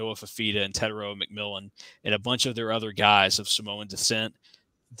that Noah Fafita and Tedero McMillan and a bunch of their other guys of Samoan descent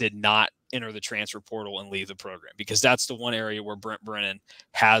did not enter the transfer portal and leave the program, because that's the one area where Brent Brennan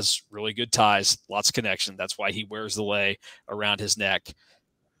has really good ties, lots of connection. That's why he wears the lei around his neck.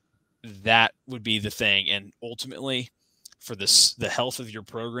 That would be the thing. And ultimately, for the health of your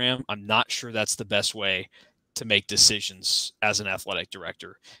program, I'm not sure that's the best way to make decisions as an athletic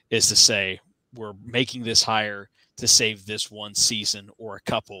director, is to say, we're making this hire to save this one season or a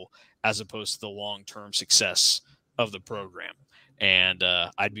couple, as opposed to the long-term success of the program. And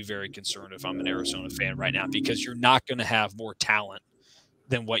I'd be very concerned if I'm an Arizona fan right now, because you're not going to have more talent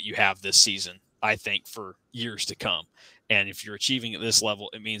than what you have this season, I think, for years to come. And if you're achieving at this level,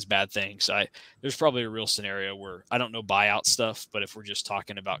 it means bad things. There's probably a real scenario where I don't know buyout stuff, but if we're just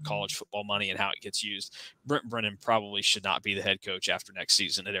talking about college football money and how it gets used, Brent Brennan probably should not be the head coach after next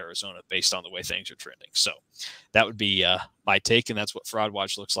season at Arizona based on the way things are trending. So that would be my take, and that's what Fraud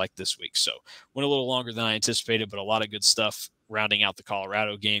Watch looks like this week. So went a little longer than I anticipated, but a lot of good stuff rounding out the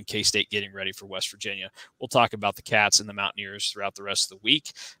Colorado game, K-State getting ready for West Virginia. We'll talk about the Cats and the Mountaineers throughout the rest of the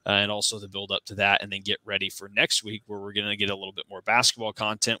week and also the build up to that, and then get ready for next week where we're going to get a little bit more basketball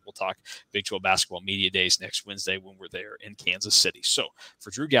content. We'll talk Big 12 Basketball Media Days next Wednesday when we're there in Kansas City. So for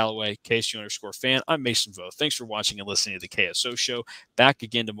Drew Galloway, KSU_fan, I'm Mason Vo. Thanks for watching and listening to the KSO Show. Back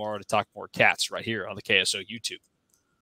again tomorrow to talk more Cats right here on the KSO YouTube.